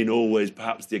notoriously has been always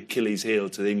perhaps the Achilles heel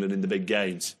to England in the big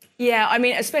games. Yeah, I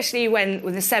mean, especially when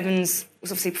the Sevens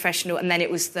was obviously professional, and then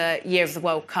it was the year of the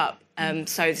World Cup.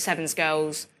 So the Sevens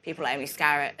girls, people like Emily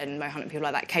Scarrett and Mo Hunt and people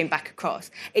like that came back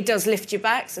across. It does lift your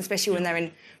backs, especially when they're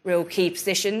in real key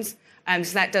positions.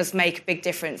 So that does make a big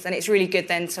difference. And it's really good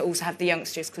then to also have the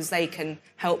youngsters because they can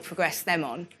help progress them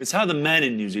on. It's how the men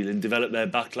in New Zealand developed their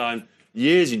backline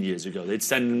years and years ago. They'd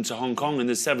send them to Hong Kong in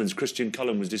the Sevens. Christian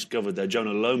Cullen was discovered there.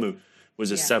 Jonah Lomu was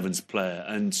a Sevens player.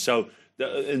 And so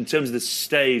in terms of the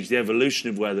stage, the evolution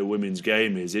of where the women's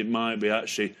game is, it might be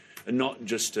actually not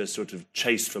just a sort of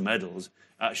chase for medals,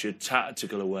 actually a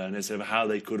tactical awareness of how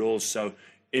they could also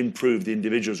improve the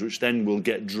individuals, which then will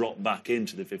get dropped back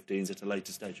into the 15s at a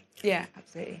later stage. Yeah,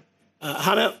 absolutely.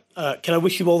 Hannah, can I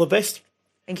wish you all the best?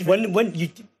 Thank you. When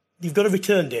you've got a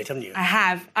return date, haven't you? I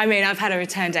have. I mean, I've had a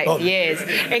return date for years.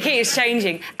 It keeps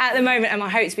changing. At the moment, and I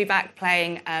hope to be back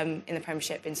playing in the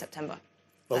Premiership in September.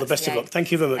 Well, the best of luck.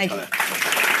 Thank you very much, Hannah.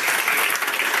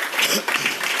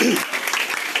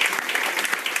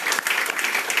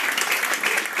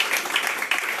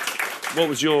 What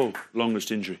was your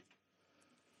longest injury?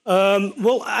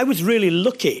 Well, I was really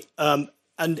lucky.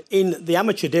 And in the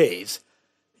amateur days,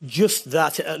 just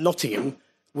that at Nottingham,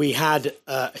 we had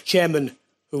a chairman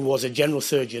who was a general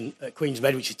surgeon at Queen's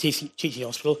Med, which is a teaching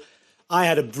hospital. I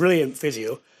had a brilliant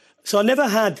physio. So I never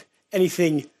had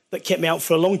anything that kept me out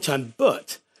for a long time.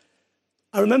 But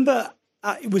I remember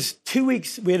it was 2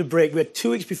 weeks, we had a break. We had 2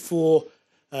 weeks before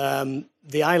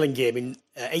the Ireland game in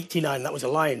 89. That was a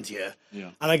Lions year.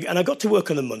 Yeah. And I got to work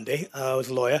on the Monday. I was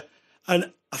a lawyer.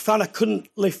 And I found I couldn't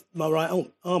lift my right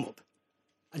arm up.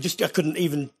 I couldn't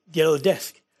even get on the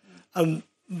desk.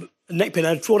 Neck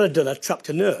pain, what I'd done, I trapped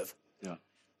a nerve. Yeah.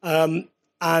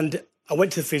 And I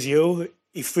went to the physio,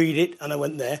 he freed it, and I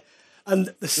went there.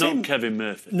 And the same... Not Kevin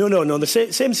Murphy. No. The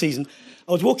same season,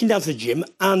 I was walking down to the gym,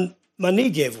 and my knee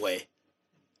gave way.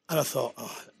 And I thought,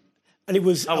 And it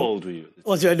was... How old were you?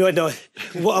 No.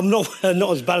 Well, I'm not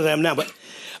as bad as I am now, but...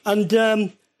 And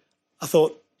I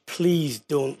thought, please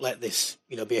don't let this,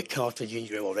 be a cartilage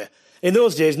injury or whatever. In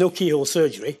those days, no keyhole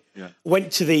surgery. Yeah.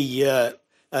 Went to the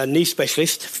knee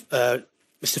specialist,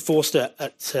 Mr. Forster,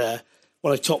 at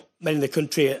one of the top men in the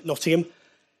country at Nottingham.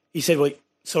 He said, well,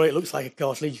 sorry, it looks like a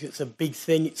cartilage. It's a big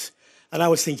thing. And I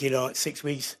was thinking, it's 6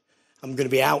 weeks. I'm going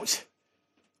to be out.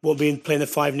 Won't be playing the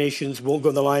Five Nations. Won't go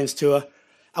on the Lions tour.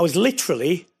 I was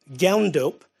literally gowned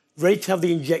up, ready to have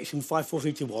the injection, 5, 4,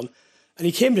 3, 2, 1. And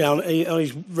he came down on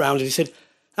his round and he said,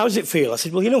 how does it feel? I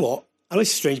said, well, you know what? I know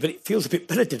it's strange, but it feels a bit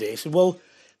better today. He said, well,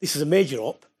 this is a major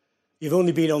op. You've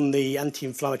only been on the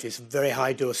anti-inflammatories, very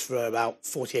high dose for about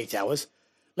 48 hours.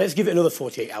 Let's give it another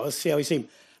 48 hours, see how you seem.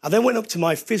 I then went up to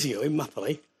my physio in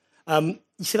Mapley.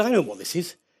 He said, I know what this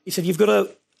is. He said, you've got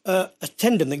a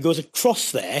tendon that goes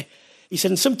across there. He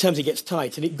said, and sometimes it gets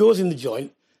tight and it goes in the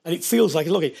joint and it feels like,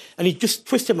 look, and he just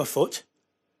twisted my foot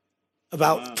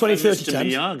about 20, 30 Mr.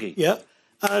 times. Miyagi. Yeah,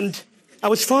 and I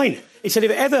was fine. He said,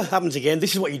 if it ever happens again,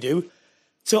 this is what you do.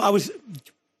 So I was,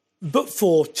 but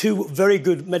for two very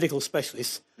good medical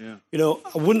specialists, I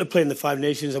wouldn't have played in the Five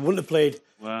Nations. I wouldn't have played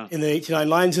in the 89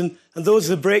 Lions. And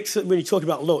those are the breaks that when you talk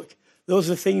about luck, those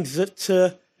are the things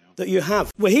that you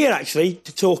have. We're here, actually,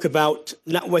 to talk about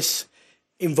NatWest's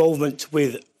involvement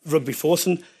with Rugby Force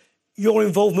and your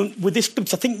involvement with this club.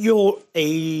 So I think you're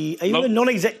a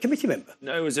non-exec committee member?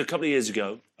 No, it was a couple of years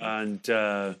ago. And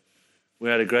we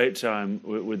had a great time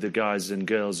with the guys and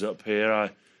girls up here. I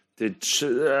did,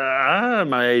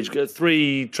 my age,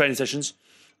 3 training sessions,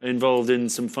 involved in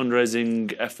some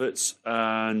fundraising efforts.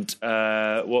 And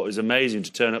what was amazing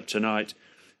to turn up tonight,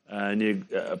 and you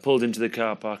pulled into the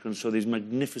car park and saw these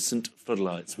magnificent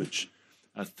floodlights, which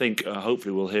I think,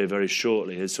 hopefully we'll hear very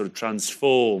shortly, has sort of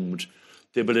transformed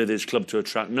the ability of this club to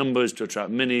attract numbers, to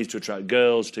attract minis, to attract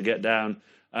girls, to get down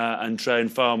and train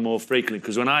far more frequently.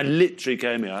 Because when I literally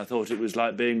came here, I thought it was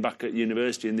like being back at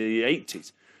university in the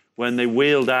 80s, when they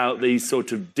wheeled out these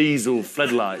sort of diesel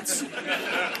floodlights.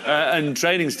 And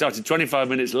training started 25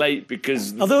 minutes late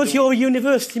because... Are those your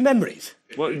university memories?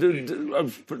 Well,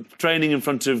 training in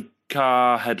front of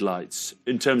car headlights,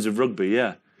 in terms of rugby,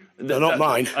 yeah. They're not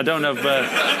mine. I don't have...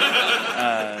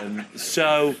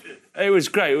 so it was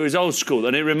great. It was old school.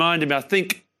 And it reminded me, I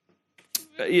think,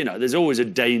 there's always a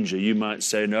danger. You might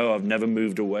say, no, I've never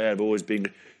moved away. I've always been...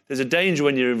 There's a danger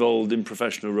when you're involved in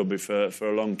professional rugby for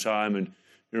a long time and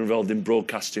you're involved in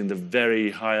broadcasting the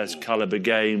very highest calibre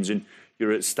games, and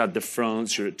you're at Stade de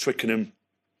France, you're at Twickenham.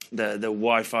 The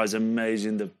Wi-Fi is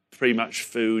amazing, the pre-match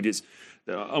food.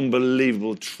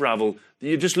 unbelievable travel.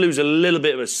 You just lose a little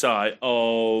bit of a sight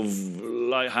of,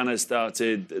 like Hannah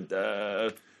started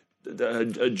a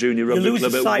junior rugby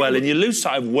club at Welling. You lose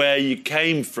sight of where you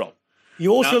came from.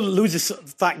 You also lose the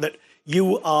fact that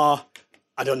you are,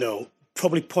 I don't know,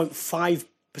 probably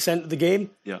 0.5% of the game.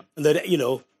 Yeah. And that,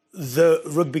 the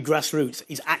rugby grassroots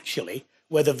is actually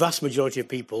where the vast majority of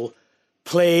people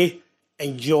play,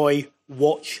 enjoy,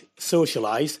 watch,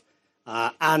 socialise.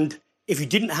 And if you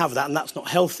didn't have that, and that's not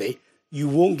healthy, you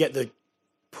won't get the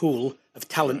pool of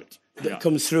talent that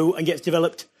comes through and gets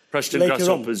developed Preston later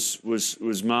Grasshoppers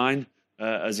was mine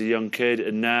as a young kid,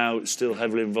 and now still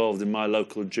heavily involved in my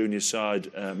local junior side,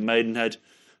 Maidenhead.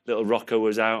 Little Rocco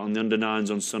was out on the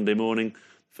under-9s on Sunday morning.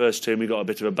 First team, we got a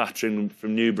bit of a battering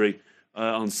from Newbury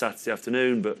on Saturday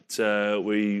afternoon, but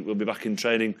we will be back in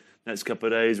training next couple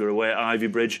of days. We're away at Ivy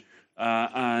Bridge,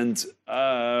 and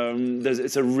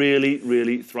it's a really,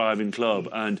 really thriving club.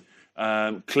 And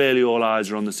clearly all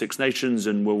eyes are on the Six Nations,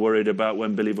 and we're worried about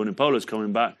when Billy Vunipola's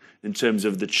coming back in terms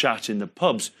of the chat in the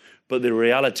pubs. But the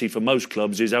reality for most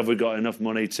clubs is, have we got enough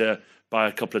money to buy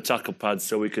a couple of tackle pads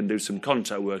so we can do some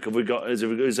contact work?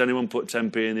 Has anyone put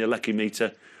 10p in the Alecki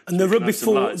meter? And the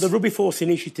Rugby Force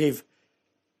initiative,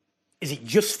 is it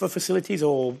just for facilities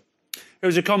or...? It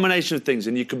was a combination of things,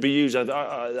 and you could be used.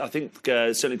 I think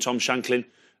certainly Tom Shanklin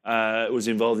was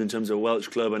involved in terms of a Welsh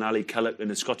club, and Ali Kellett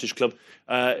in a Scottish club.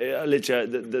 I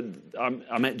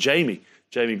met Jamie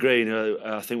Green, who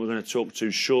I think we're going to talk to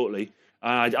shortly.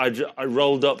 I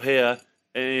rolled up here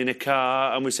in a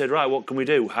car and we said, right, what can we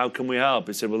do? How can we help?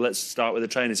 He said, well, let's start with a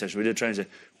training session. We did a training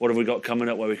session. What have we got coming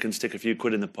up where we can stick a few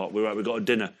quid in the pot? We've got a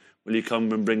dinner. Will you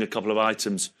come and bring a couple of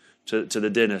items to the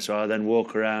dinner? So I then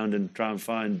walk around and try and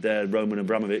find Roman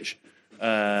Abramovich.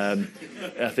 I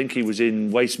think he was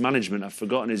in waste management. I've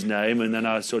forgotten his name. And then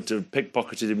I sort of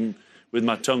pickpocketed him with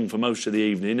my tongue for most of the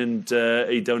evening. And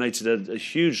he donated a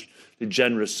hugely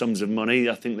generous sums of money.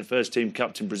 I think the first team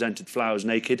captain presented flowers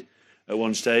naked at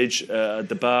one stage at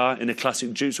the bar in a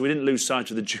classic Duke. So we didn't lose sight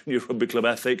of the junior rugby club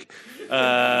ethic.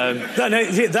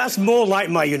 That's more like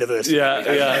my university.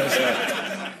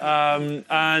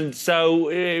 And so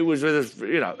it was with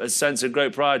a sense of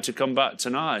great pride to come back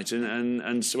tonight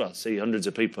and see hundreds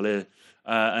of people here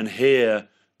and hear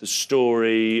the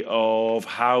story of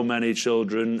how many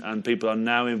children and people are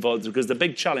now involved. Because the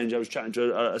big challenge, I was chatting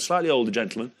to a slightly older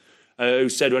gentleman who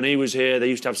said when he was here, they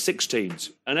used to have 6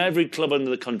 teams. And every club under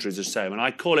the country is the same. And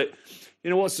I call it,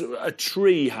 what's a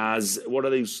tree has, what are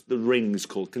these, the rings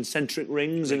called? Concentric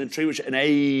rings in a tree, which an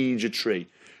age a tree.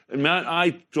 And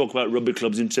I talk about rugby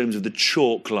clubs in terms of the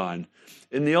chalk line.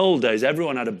 In the old days,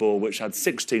 everyone had a board which had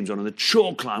 6 teams on, and the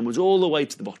chalk line was all the way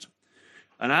to the bottom.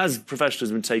 And as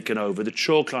professionalism has been taken over, the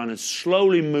chalk line has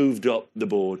slowly moved up the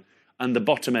board, and the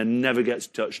bottom end never gets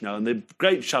touched now. And the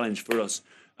great challenge for us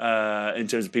in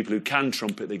terms of people who can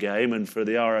trumpet the game, and for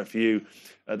the RFU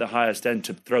at the highest end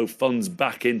to throw funds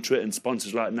back into it, and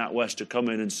sponsors like NatWest to come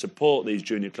in and support these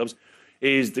junior clubs,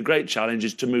 is the great challenge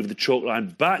is to move the chalk line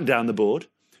back down the board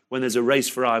when there's a race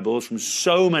for eyeballs from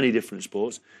so many different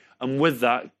sports, and with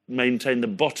that maintain the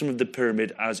bottom of the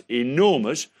pyramid as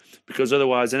enormous, because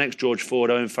otherwise the next George Ford,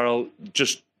 Owen Farrell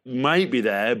just might be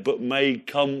there, but may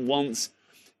come once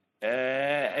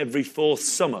every 4th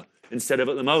summer. Instead of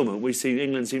at the moment, we see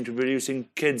England seem to be producing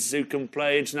kids who can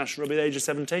play international rugby at the age of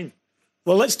 17.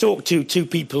 Well, let's talk to 2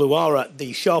 people who are at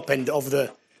the sharp end of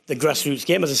the grassroots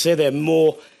game. As I say, they're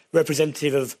more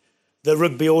representative of the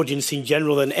rugby audience in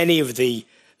general than any of the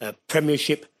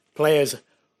Premiership players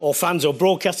or fans or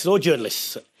broadcasters or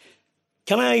journalists.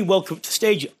 Can I welcome to the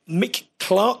stage Mick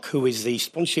Clark, who is the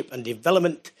Sponsorship and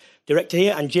Development Director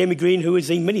here, and Jamie Green, who is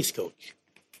the Minis coach.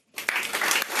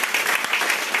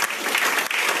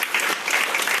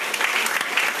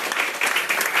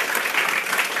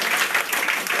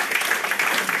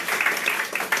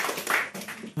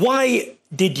 Why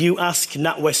did you ask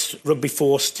NatWest Rugby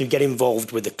Force to get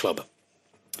involved with the club?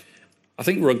 I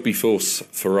think Rugby Force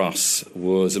for us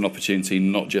was an opportunity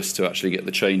not just to actually get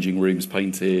the changing rooms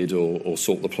painted or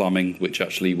sort the plumbing, which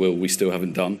actually we still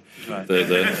haven't done. Right.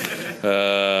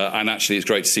 And actually it's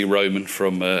great to see Roman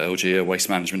from LG Waste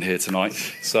Management here tonight.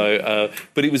 So,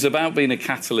 but it was about being a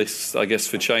catalyst, I guess,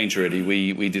 for change really.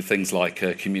 We did things like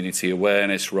community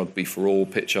awareness, rugby for all,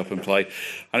 pitch up and play.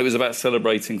 And it was about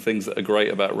celebrating things that are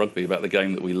great about rugby, about the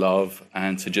game that we love,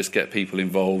 and to just get people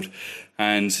involved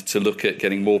and to look at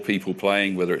getting more people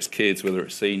playing, whether it's kids, whether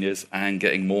it's seniors, and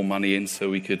getting more money in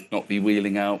so we could not be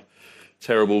wheeling out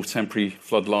terrible temporary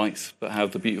floodlights, but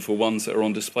have the beautiful ones that are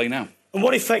on display now. And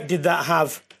what effect did that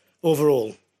have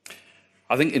overall?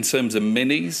 I think in terms of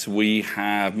minis, we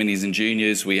have minis and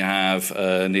juniors, we have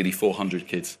nearly 400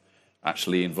 kids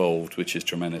actually involved, which is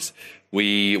tremendous.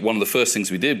 One of the first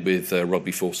things we did with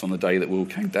Rugby Force on the day that we all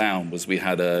came down was we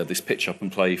had this pitch up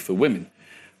and play for women.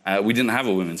 We didn't have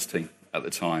a women's team at the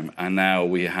time, and now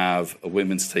we have a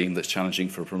women's team that's challenging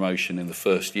for promotion in the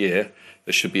first year.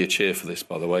 There should be a cheer for this,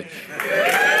 by the way.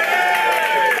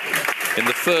 In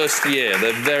the first year,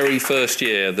 the very first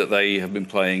year that they have been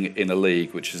playing in a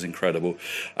league, which is incredible.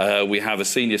 We have a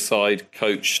senior side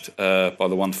coached by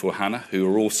the wonderful Hannah, who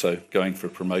are also going for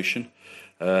promotion.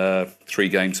 3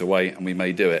 games away, and we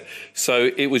may do it. So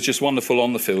it was just wonderful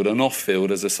on the field and off field,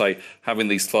 as I say, having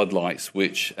these floodlights,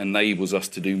 which enables us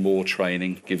to do more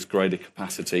training, gives greater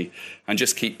capacity, and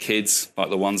just keep kids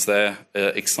like the ones there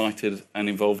excited and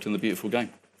involved in the beautiful game.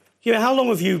 Yeah, how long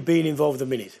have you been involved with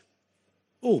the Minis?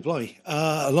 Oh, blimey,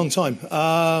 a long time.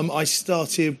 I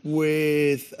started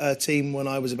with a team when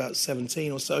I was about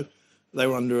 17 or so. They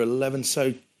were under 11,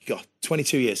 so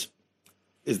 22 years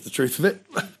is the truth of it.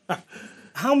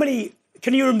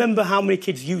 Can you remember how many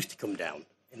kids used to come down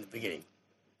in the beginning?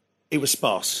 It was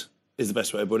sparse, is the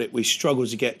best way to put it. We struggled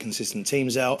to get consistent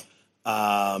teams out,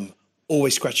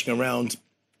 always scratching around,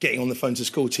 getting on the phone to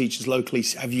school teachers locally.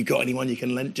 Have you got anyone you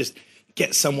can lend? Just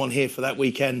get someone here for that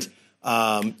weekend.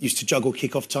 Used to juggle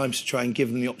kick-off times to try and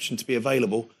give them the option to be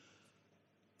available.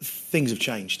 Things have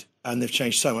changed, and they've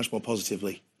changed so much more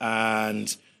positively.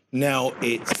 And now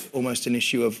it's almost an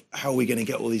issue of how are we going to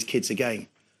get all these kids a game?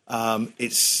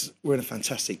 We're in a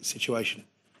fantastic situation.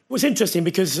 Well, it's interesting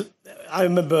because I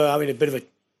remember having a bit of a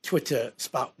Twitter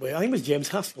spat with, I think it was James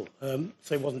Haskell, so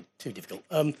it wasn't too difficult.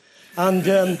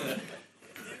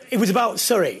 It was about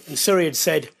Surrey, and Surrey had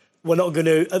said, we're not going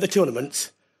to, at the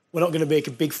tournaments, we're not going to make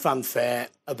a big fanfare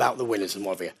about the winners and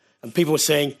whatever. And people were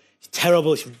saying, it's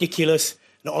terrible, it's ridiculous,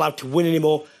 not allowed to win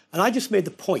anymore. And I just made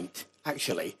the point,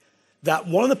 actually, that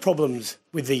one of the problems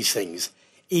with these things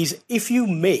is if you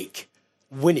make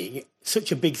winning such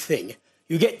a big thing,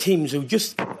 you get teams who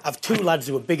just have 2 lads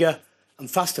who are bigger and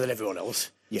faster than everyone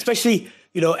else, yes. Especially,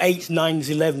 8s,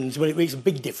 9s, 11s, when it makes a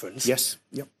big difference. Yes.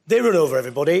 Yep. They run over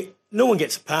everybody, no one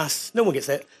gets a pass, no one gets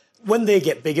it. When they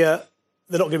get bigger,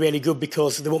 they're not going to be any good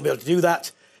because they won't be able to do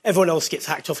that. Everyone else gets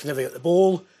hacked off and never get the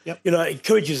ball. Yep. It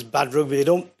encourages bad rugby. They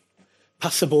don't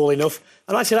pass the ball enough.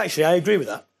 And I said, actually, I agree with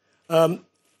that.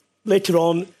 Later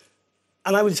on,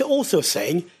 and I was also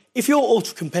saying, if you're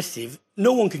ultra-competitive,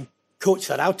 no one can coach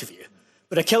that out of you.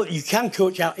 But you can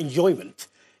coach out enjoyment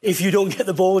if you don't get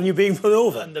the ball and you're being run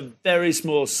over. And the very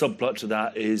small subplot to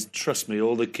that is, trust me,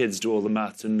 all the kids do all the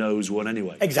maths and knows one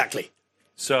anyway. Exactly.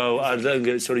 So I don't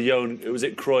get sort of was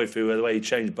it Cruyff who, the way he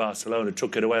changed Barcelona,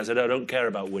 took it away. I said, I don't care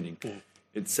about winning.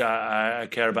 It's I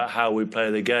care about how we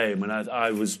play the game. And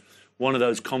I was one of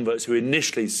those converts who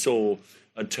initially saw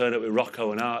I'd turn up with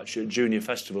Rocco and Arch at junior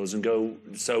festivals and go,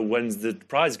 so when's the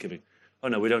prize giving? Oh,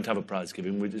 no, we don't have a prize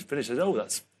giving. We just finished. I said,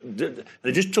 that's... And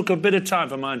it just took a bit of time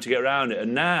for mine to get around it.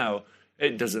 And now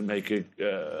it doesn't make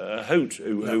a hoot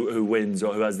who wins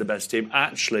or who has the best team.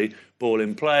 Actually, ball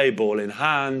in play, ball in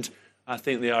hand. I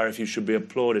think the RFU should be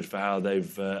applauded for how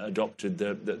they've adopted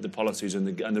the policies and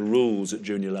the rules at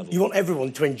junior level. You want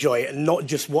everyone to enjoy it and not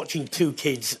just watching 2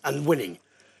 kids and winning,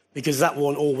 because that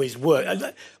won't always work.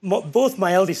 Both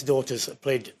my eldest daughters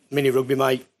played mini rugby.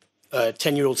 My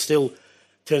 10-year-old still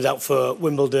turns out for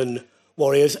Wimbledon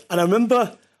Warriors. And I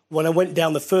remember when I went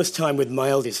down the first time with my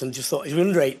eldest and just thought, he was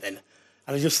under 8 then,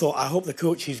 and I just thought, I hope the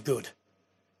coach is good,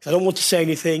 because I don't want to say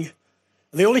anything.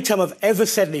 And the only time I've ever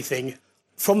said anything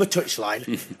from the touchline,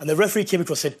 and the referee came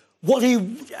across and said, what do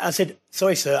you... I said,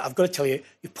 sorry, sir, I've got to tell you,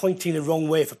 you're pointing the wrong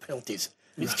way for penalties.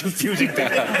 It's confusing people.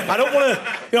 I don't want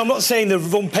to... I'm not saying the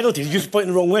wrong penalties, you're just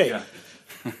pointing the wrong way. Yeah.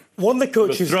 One of the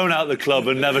coaches... thrown out the club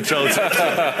and never told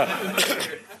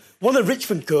One of the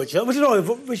Richmond coaches, I don't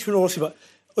know if Richmond also, but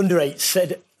under 8,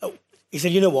 said... he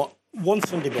said, you know what, one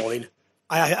Sunday morning,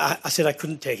 I said I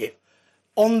couldn't take it.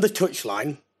 On the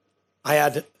touchline, I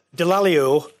had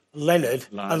Delalio, Leonard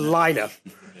and Liner.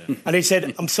 Yeah. And he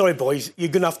said, I'm sorry, boys, you're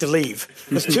going to have to leave.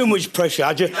 There's too much pressure.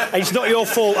 It's not your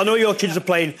fault. I know your kids are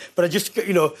playing, but I just,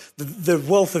 the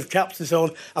wealth of caps and so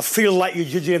on, I feel like you're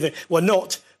judging everything. Well,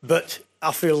 not, but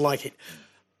I feel like it.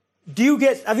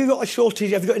 Have you got a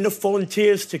shortage? Have you got enough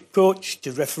volunteers to coach,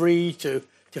 to referee, to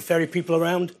ferry people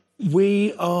around?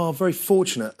 We are very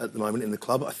fortunate at the moment in the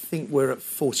club. I think we're at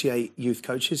 48 youth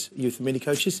and mini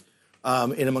coaches,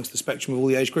 in amongst the spectrum of all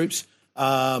the age groups.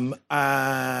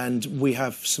 And we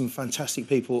have some fantastic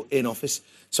people in office.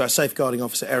 So our safeguarding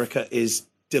officer, Erica, is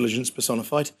diligence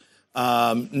personified.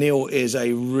 Neil is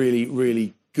a really,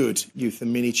 really good youth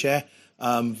and mini chair.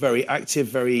 Very active,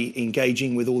 very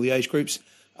engaging with all the age groups.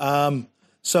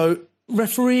 So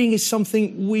refereeing is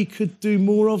something we could do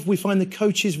more of. We find the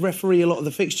coaches referee a lot of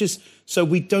the fixtures, so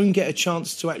we don't get a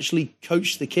chance to actually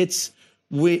coach the kids.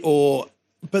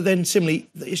 But then similarly,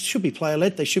 it should be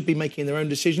player-led. They should be making their own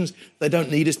decisions. They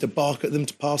don't need us to bark at them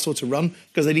to pass or to run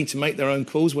because they need to make their own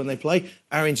calls when they play.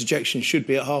 Our interjection should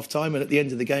be at half-time and at the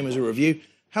end of the game as a review.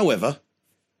 However,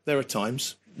 there are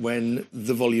times when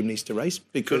the volume needs to raise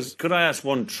because... Could I ask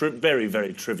one very,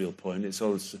 very trivial point? It's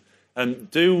also...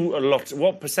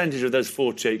 what percentage of those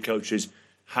 48 coaches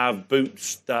have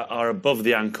boots that are above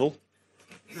the ankle?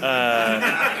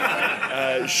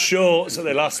 Shorts that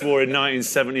they last wore in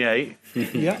 1978,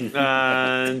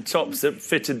 and tops that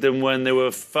fitted them when they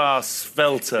were far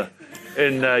svelter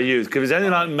in youth. Because if it's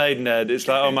anything like Maidenhead, it's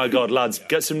like, oh my God, lads,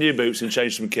 get some new boots and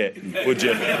change some kit, would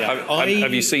you?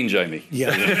 Have you seen Jamie?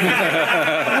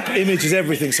 Yeah. Image is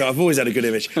everything, so I've always had a good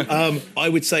image. I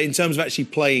would say in terms of actually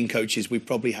playing coaches, we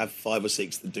probably have 5 or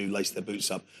 6 that do lace their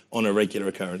boots up on a regular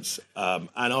occurrence and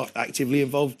are actively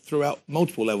involved throughout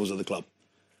multiple levels of the club.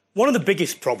 One of the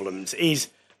biggest problems is,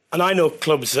 and I know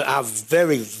clubs that have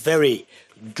very, very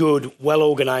good,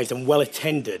 well-organised and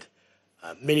well-attended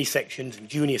mini sections and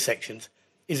junior sections,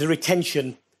 is the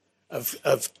retention of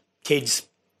kids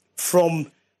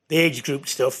from the age group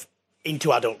stuff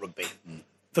into adult rugby.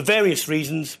 For various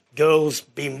reasons, girls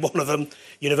being one of them,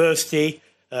 university,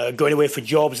 going away for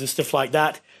jobs and stuff like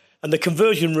that. And the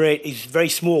conversion rate is very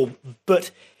small.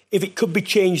 But if it could be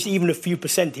changed even a few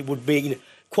percent, it would be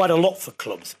quite a lot for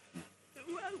clubs.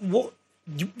 What,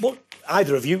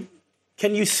 either of you,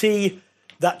 can you see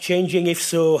that changing? If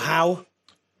so, how?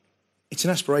 It's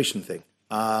an aspiration thing.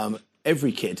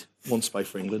 Every kid wants to play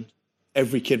for England.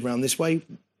 Every kid round this way,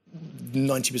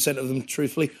 90% of them,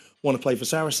 truthfully, want to play for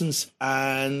Saracens,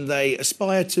 and they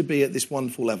aspire to be at this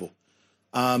wonderful level.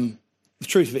 The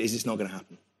truth of it is it's not going to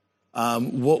happen.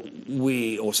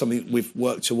 Something we've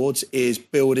worked towards is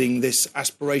building this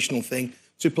aspirational thing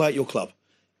to play at your club.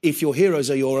 If your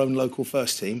heroes are your own local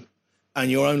first team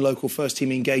and your own local first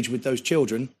team engage with those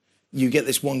children, you get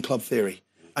this one club theory.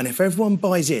 And if everyone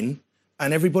buys in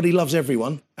and everybody loves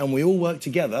everyone and we all work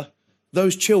together,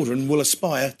 those children will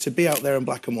aspire to be out there in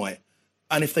black and white.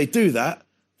 And if they do that,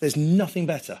 there's nothing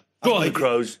better. Go on, the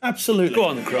Crows. Absolutely. Go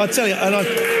on, the Crows. I tell you,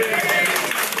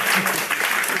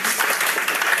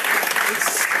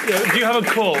 do you have a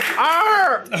call?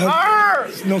 Arr! Arr!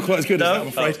 It's not quite as good as that,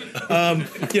 I'm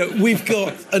afraid. We've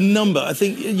got a number. I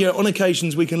think on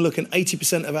occasions we can look and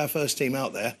 80% of our first team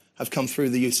out there have come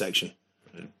through the youth section.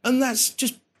 And that's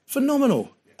just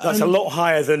phenomenal. That's a lot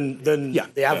higher than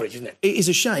the average, isn't it? It is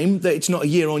a shame that it's not a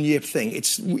year-on-year thing.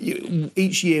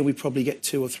 Each year we probably get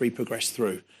 2 or 3 progress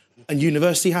through. And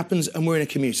university happens and we're in a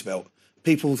commuter belt.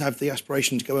 People have the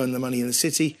aspiration to go earn the money in the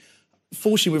city.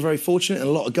 Fortunately, we're very fortunate, and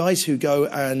a lot of guys who go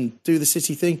and do the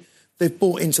city thing, they've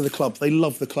bought into the club, they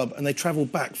love the club, and they travel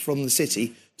back from the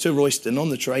city to Royston on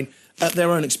the train at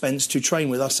their own expense to train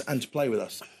with us and to play with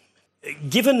us.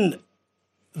 Given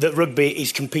that rugby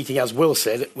is competing, as Will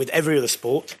said, with every other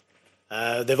sport,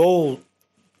 they've all,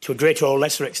 to a greater or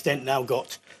lesser extent, now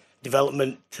got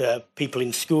development people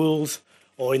in schools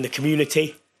or in the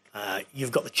community.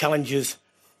 You've got the challenges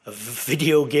of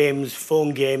video games,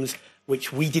 phone games,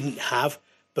 which we didn't have,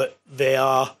 but they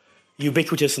are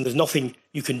ubiquitous and there's nothing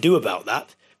you can do about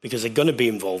that because they're going to be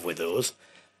involved with those.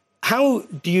 How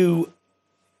do you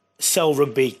sell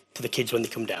rugby to the kids when they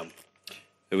come down?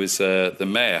 It was the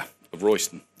mayor of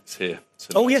Royston is here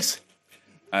tonight. Oh, yes.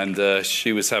 And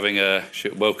she was having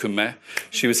welcome mayor.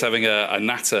 She was having a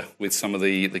natter with some of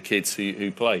the kids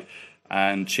who play.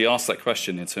 And she asked that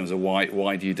question in terms of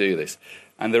why do you do this?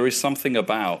 And there is something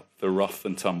about the rough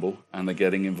and tumble and the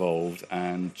getting involved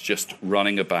and just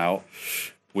running about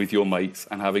with your mates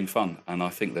and having fun. And I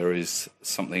think there is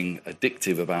something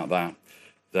addictive about that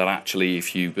actually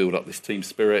if you build up this team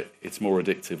spirit, it's more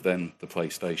addictive than the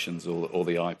PlayStations or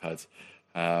the iPads.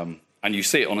 And you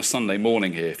see it on a Sunday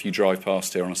morning here. If you drive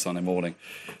past here on a Sunday morning,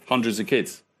 hundreds of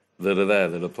kids that are there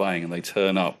that are playing and they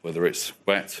turn up, whether it's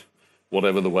wet,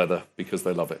 whatever the weather, because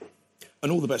they love it.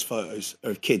 And all the best photos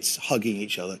are of kids hugging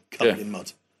each other, covered in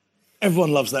mud.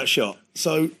 Everyone loves that shot.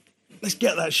 So let's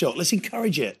get that shot. Let's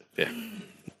encourage it. Yeah.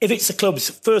 If it's the club's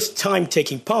first time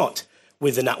taking part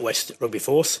with the NatWest Rugby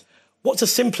Force, what's the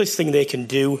simplest thing they can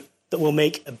do that will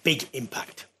make a big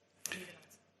impact?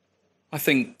 I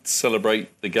think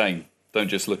celebrate the game. Don't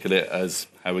just look at it as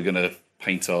how we're going to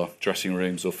paint our dressing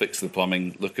rooms or fix the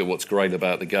plumbing. Look at what's great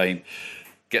about the game.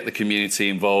 Get the community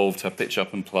involved, have pitch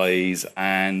up and plays,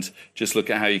 and just look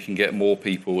at how you can get more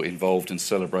people involved and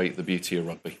celebrate the beauty of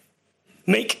rugby.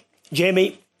 Mick,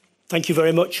 Jamie, thank you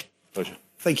very much. Pleasure.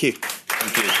 Thank you.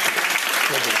 Thank you.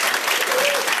 Thank you.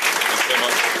 Thanks so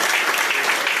much.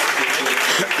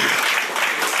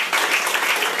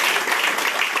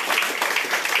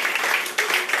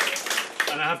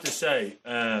 And I have to say,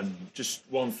 just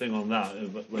one thing on that,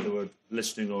 whether we're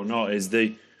listening or not, is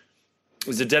the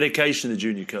dedication of the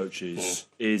junior coaches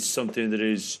is something that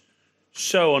is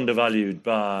so undervalued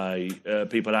by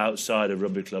people outside of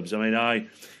rugby clubs. I mean,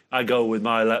 I go with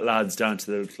my lads down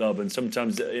to the club, and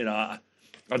sometimes, you know,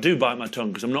 I do bite my tongue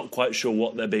because I'm not quite sure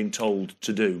what they're being told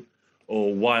to do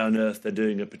or why on earth they're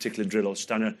doing a particular drill or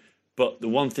standard. But the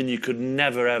one thing you could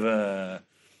never, ever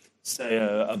say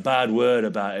a bad word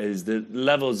about is the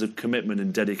levels of commitment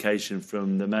and dedication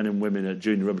from the men and women at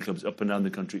junior rugby clubs up and down the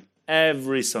country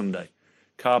every Sunday.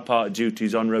 Car park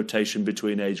duties on rotation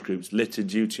between age groups, litter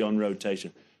duty on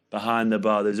rotation, behind the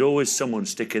bar. There's always someone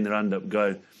sticking their hand up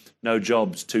going, no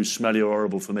job's too smelly or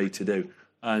horrible for me to do.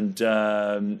 And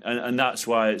that's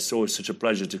why it's always such a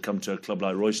pleasure to come to a club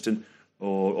like Royston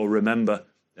or remember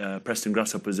Preston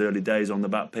Grasshoppers' early days on the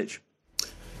back pitch.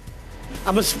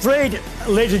 I'm afraid,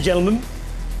 ladies and gentlemen,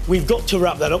 we've got to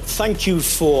wrap that up. Thank you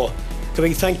for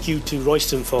coming. Thank you to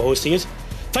Royston for hosting us.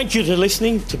 Thank you to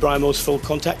listening to Brimo's Full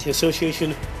Contact in association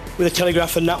with the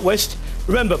Telegraph and NatWest.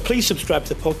 Remember, please subscribe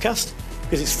to the podcast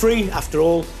because it's free after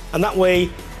all, and that way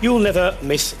you'll never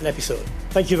miss an episode.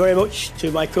 Thank you very much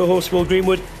to my co-host, Will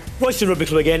Greenwood, Royston Rugby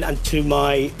Club again, and to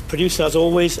my producer, as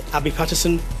always, Abby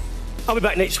Patterson. I'll be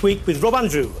back next week with Rob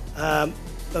Andrew. But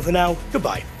for now,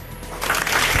 goodbye.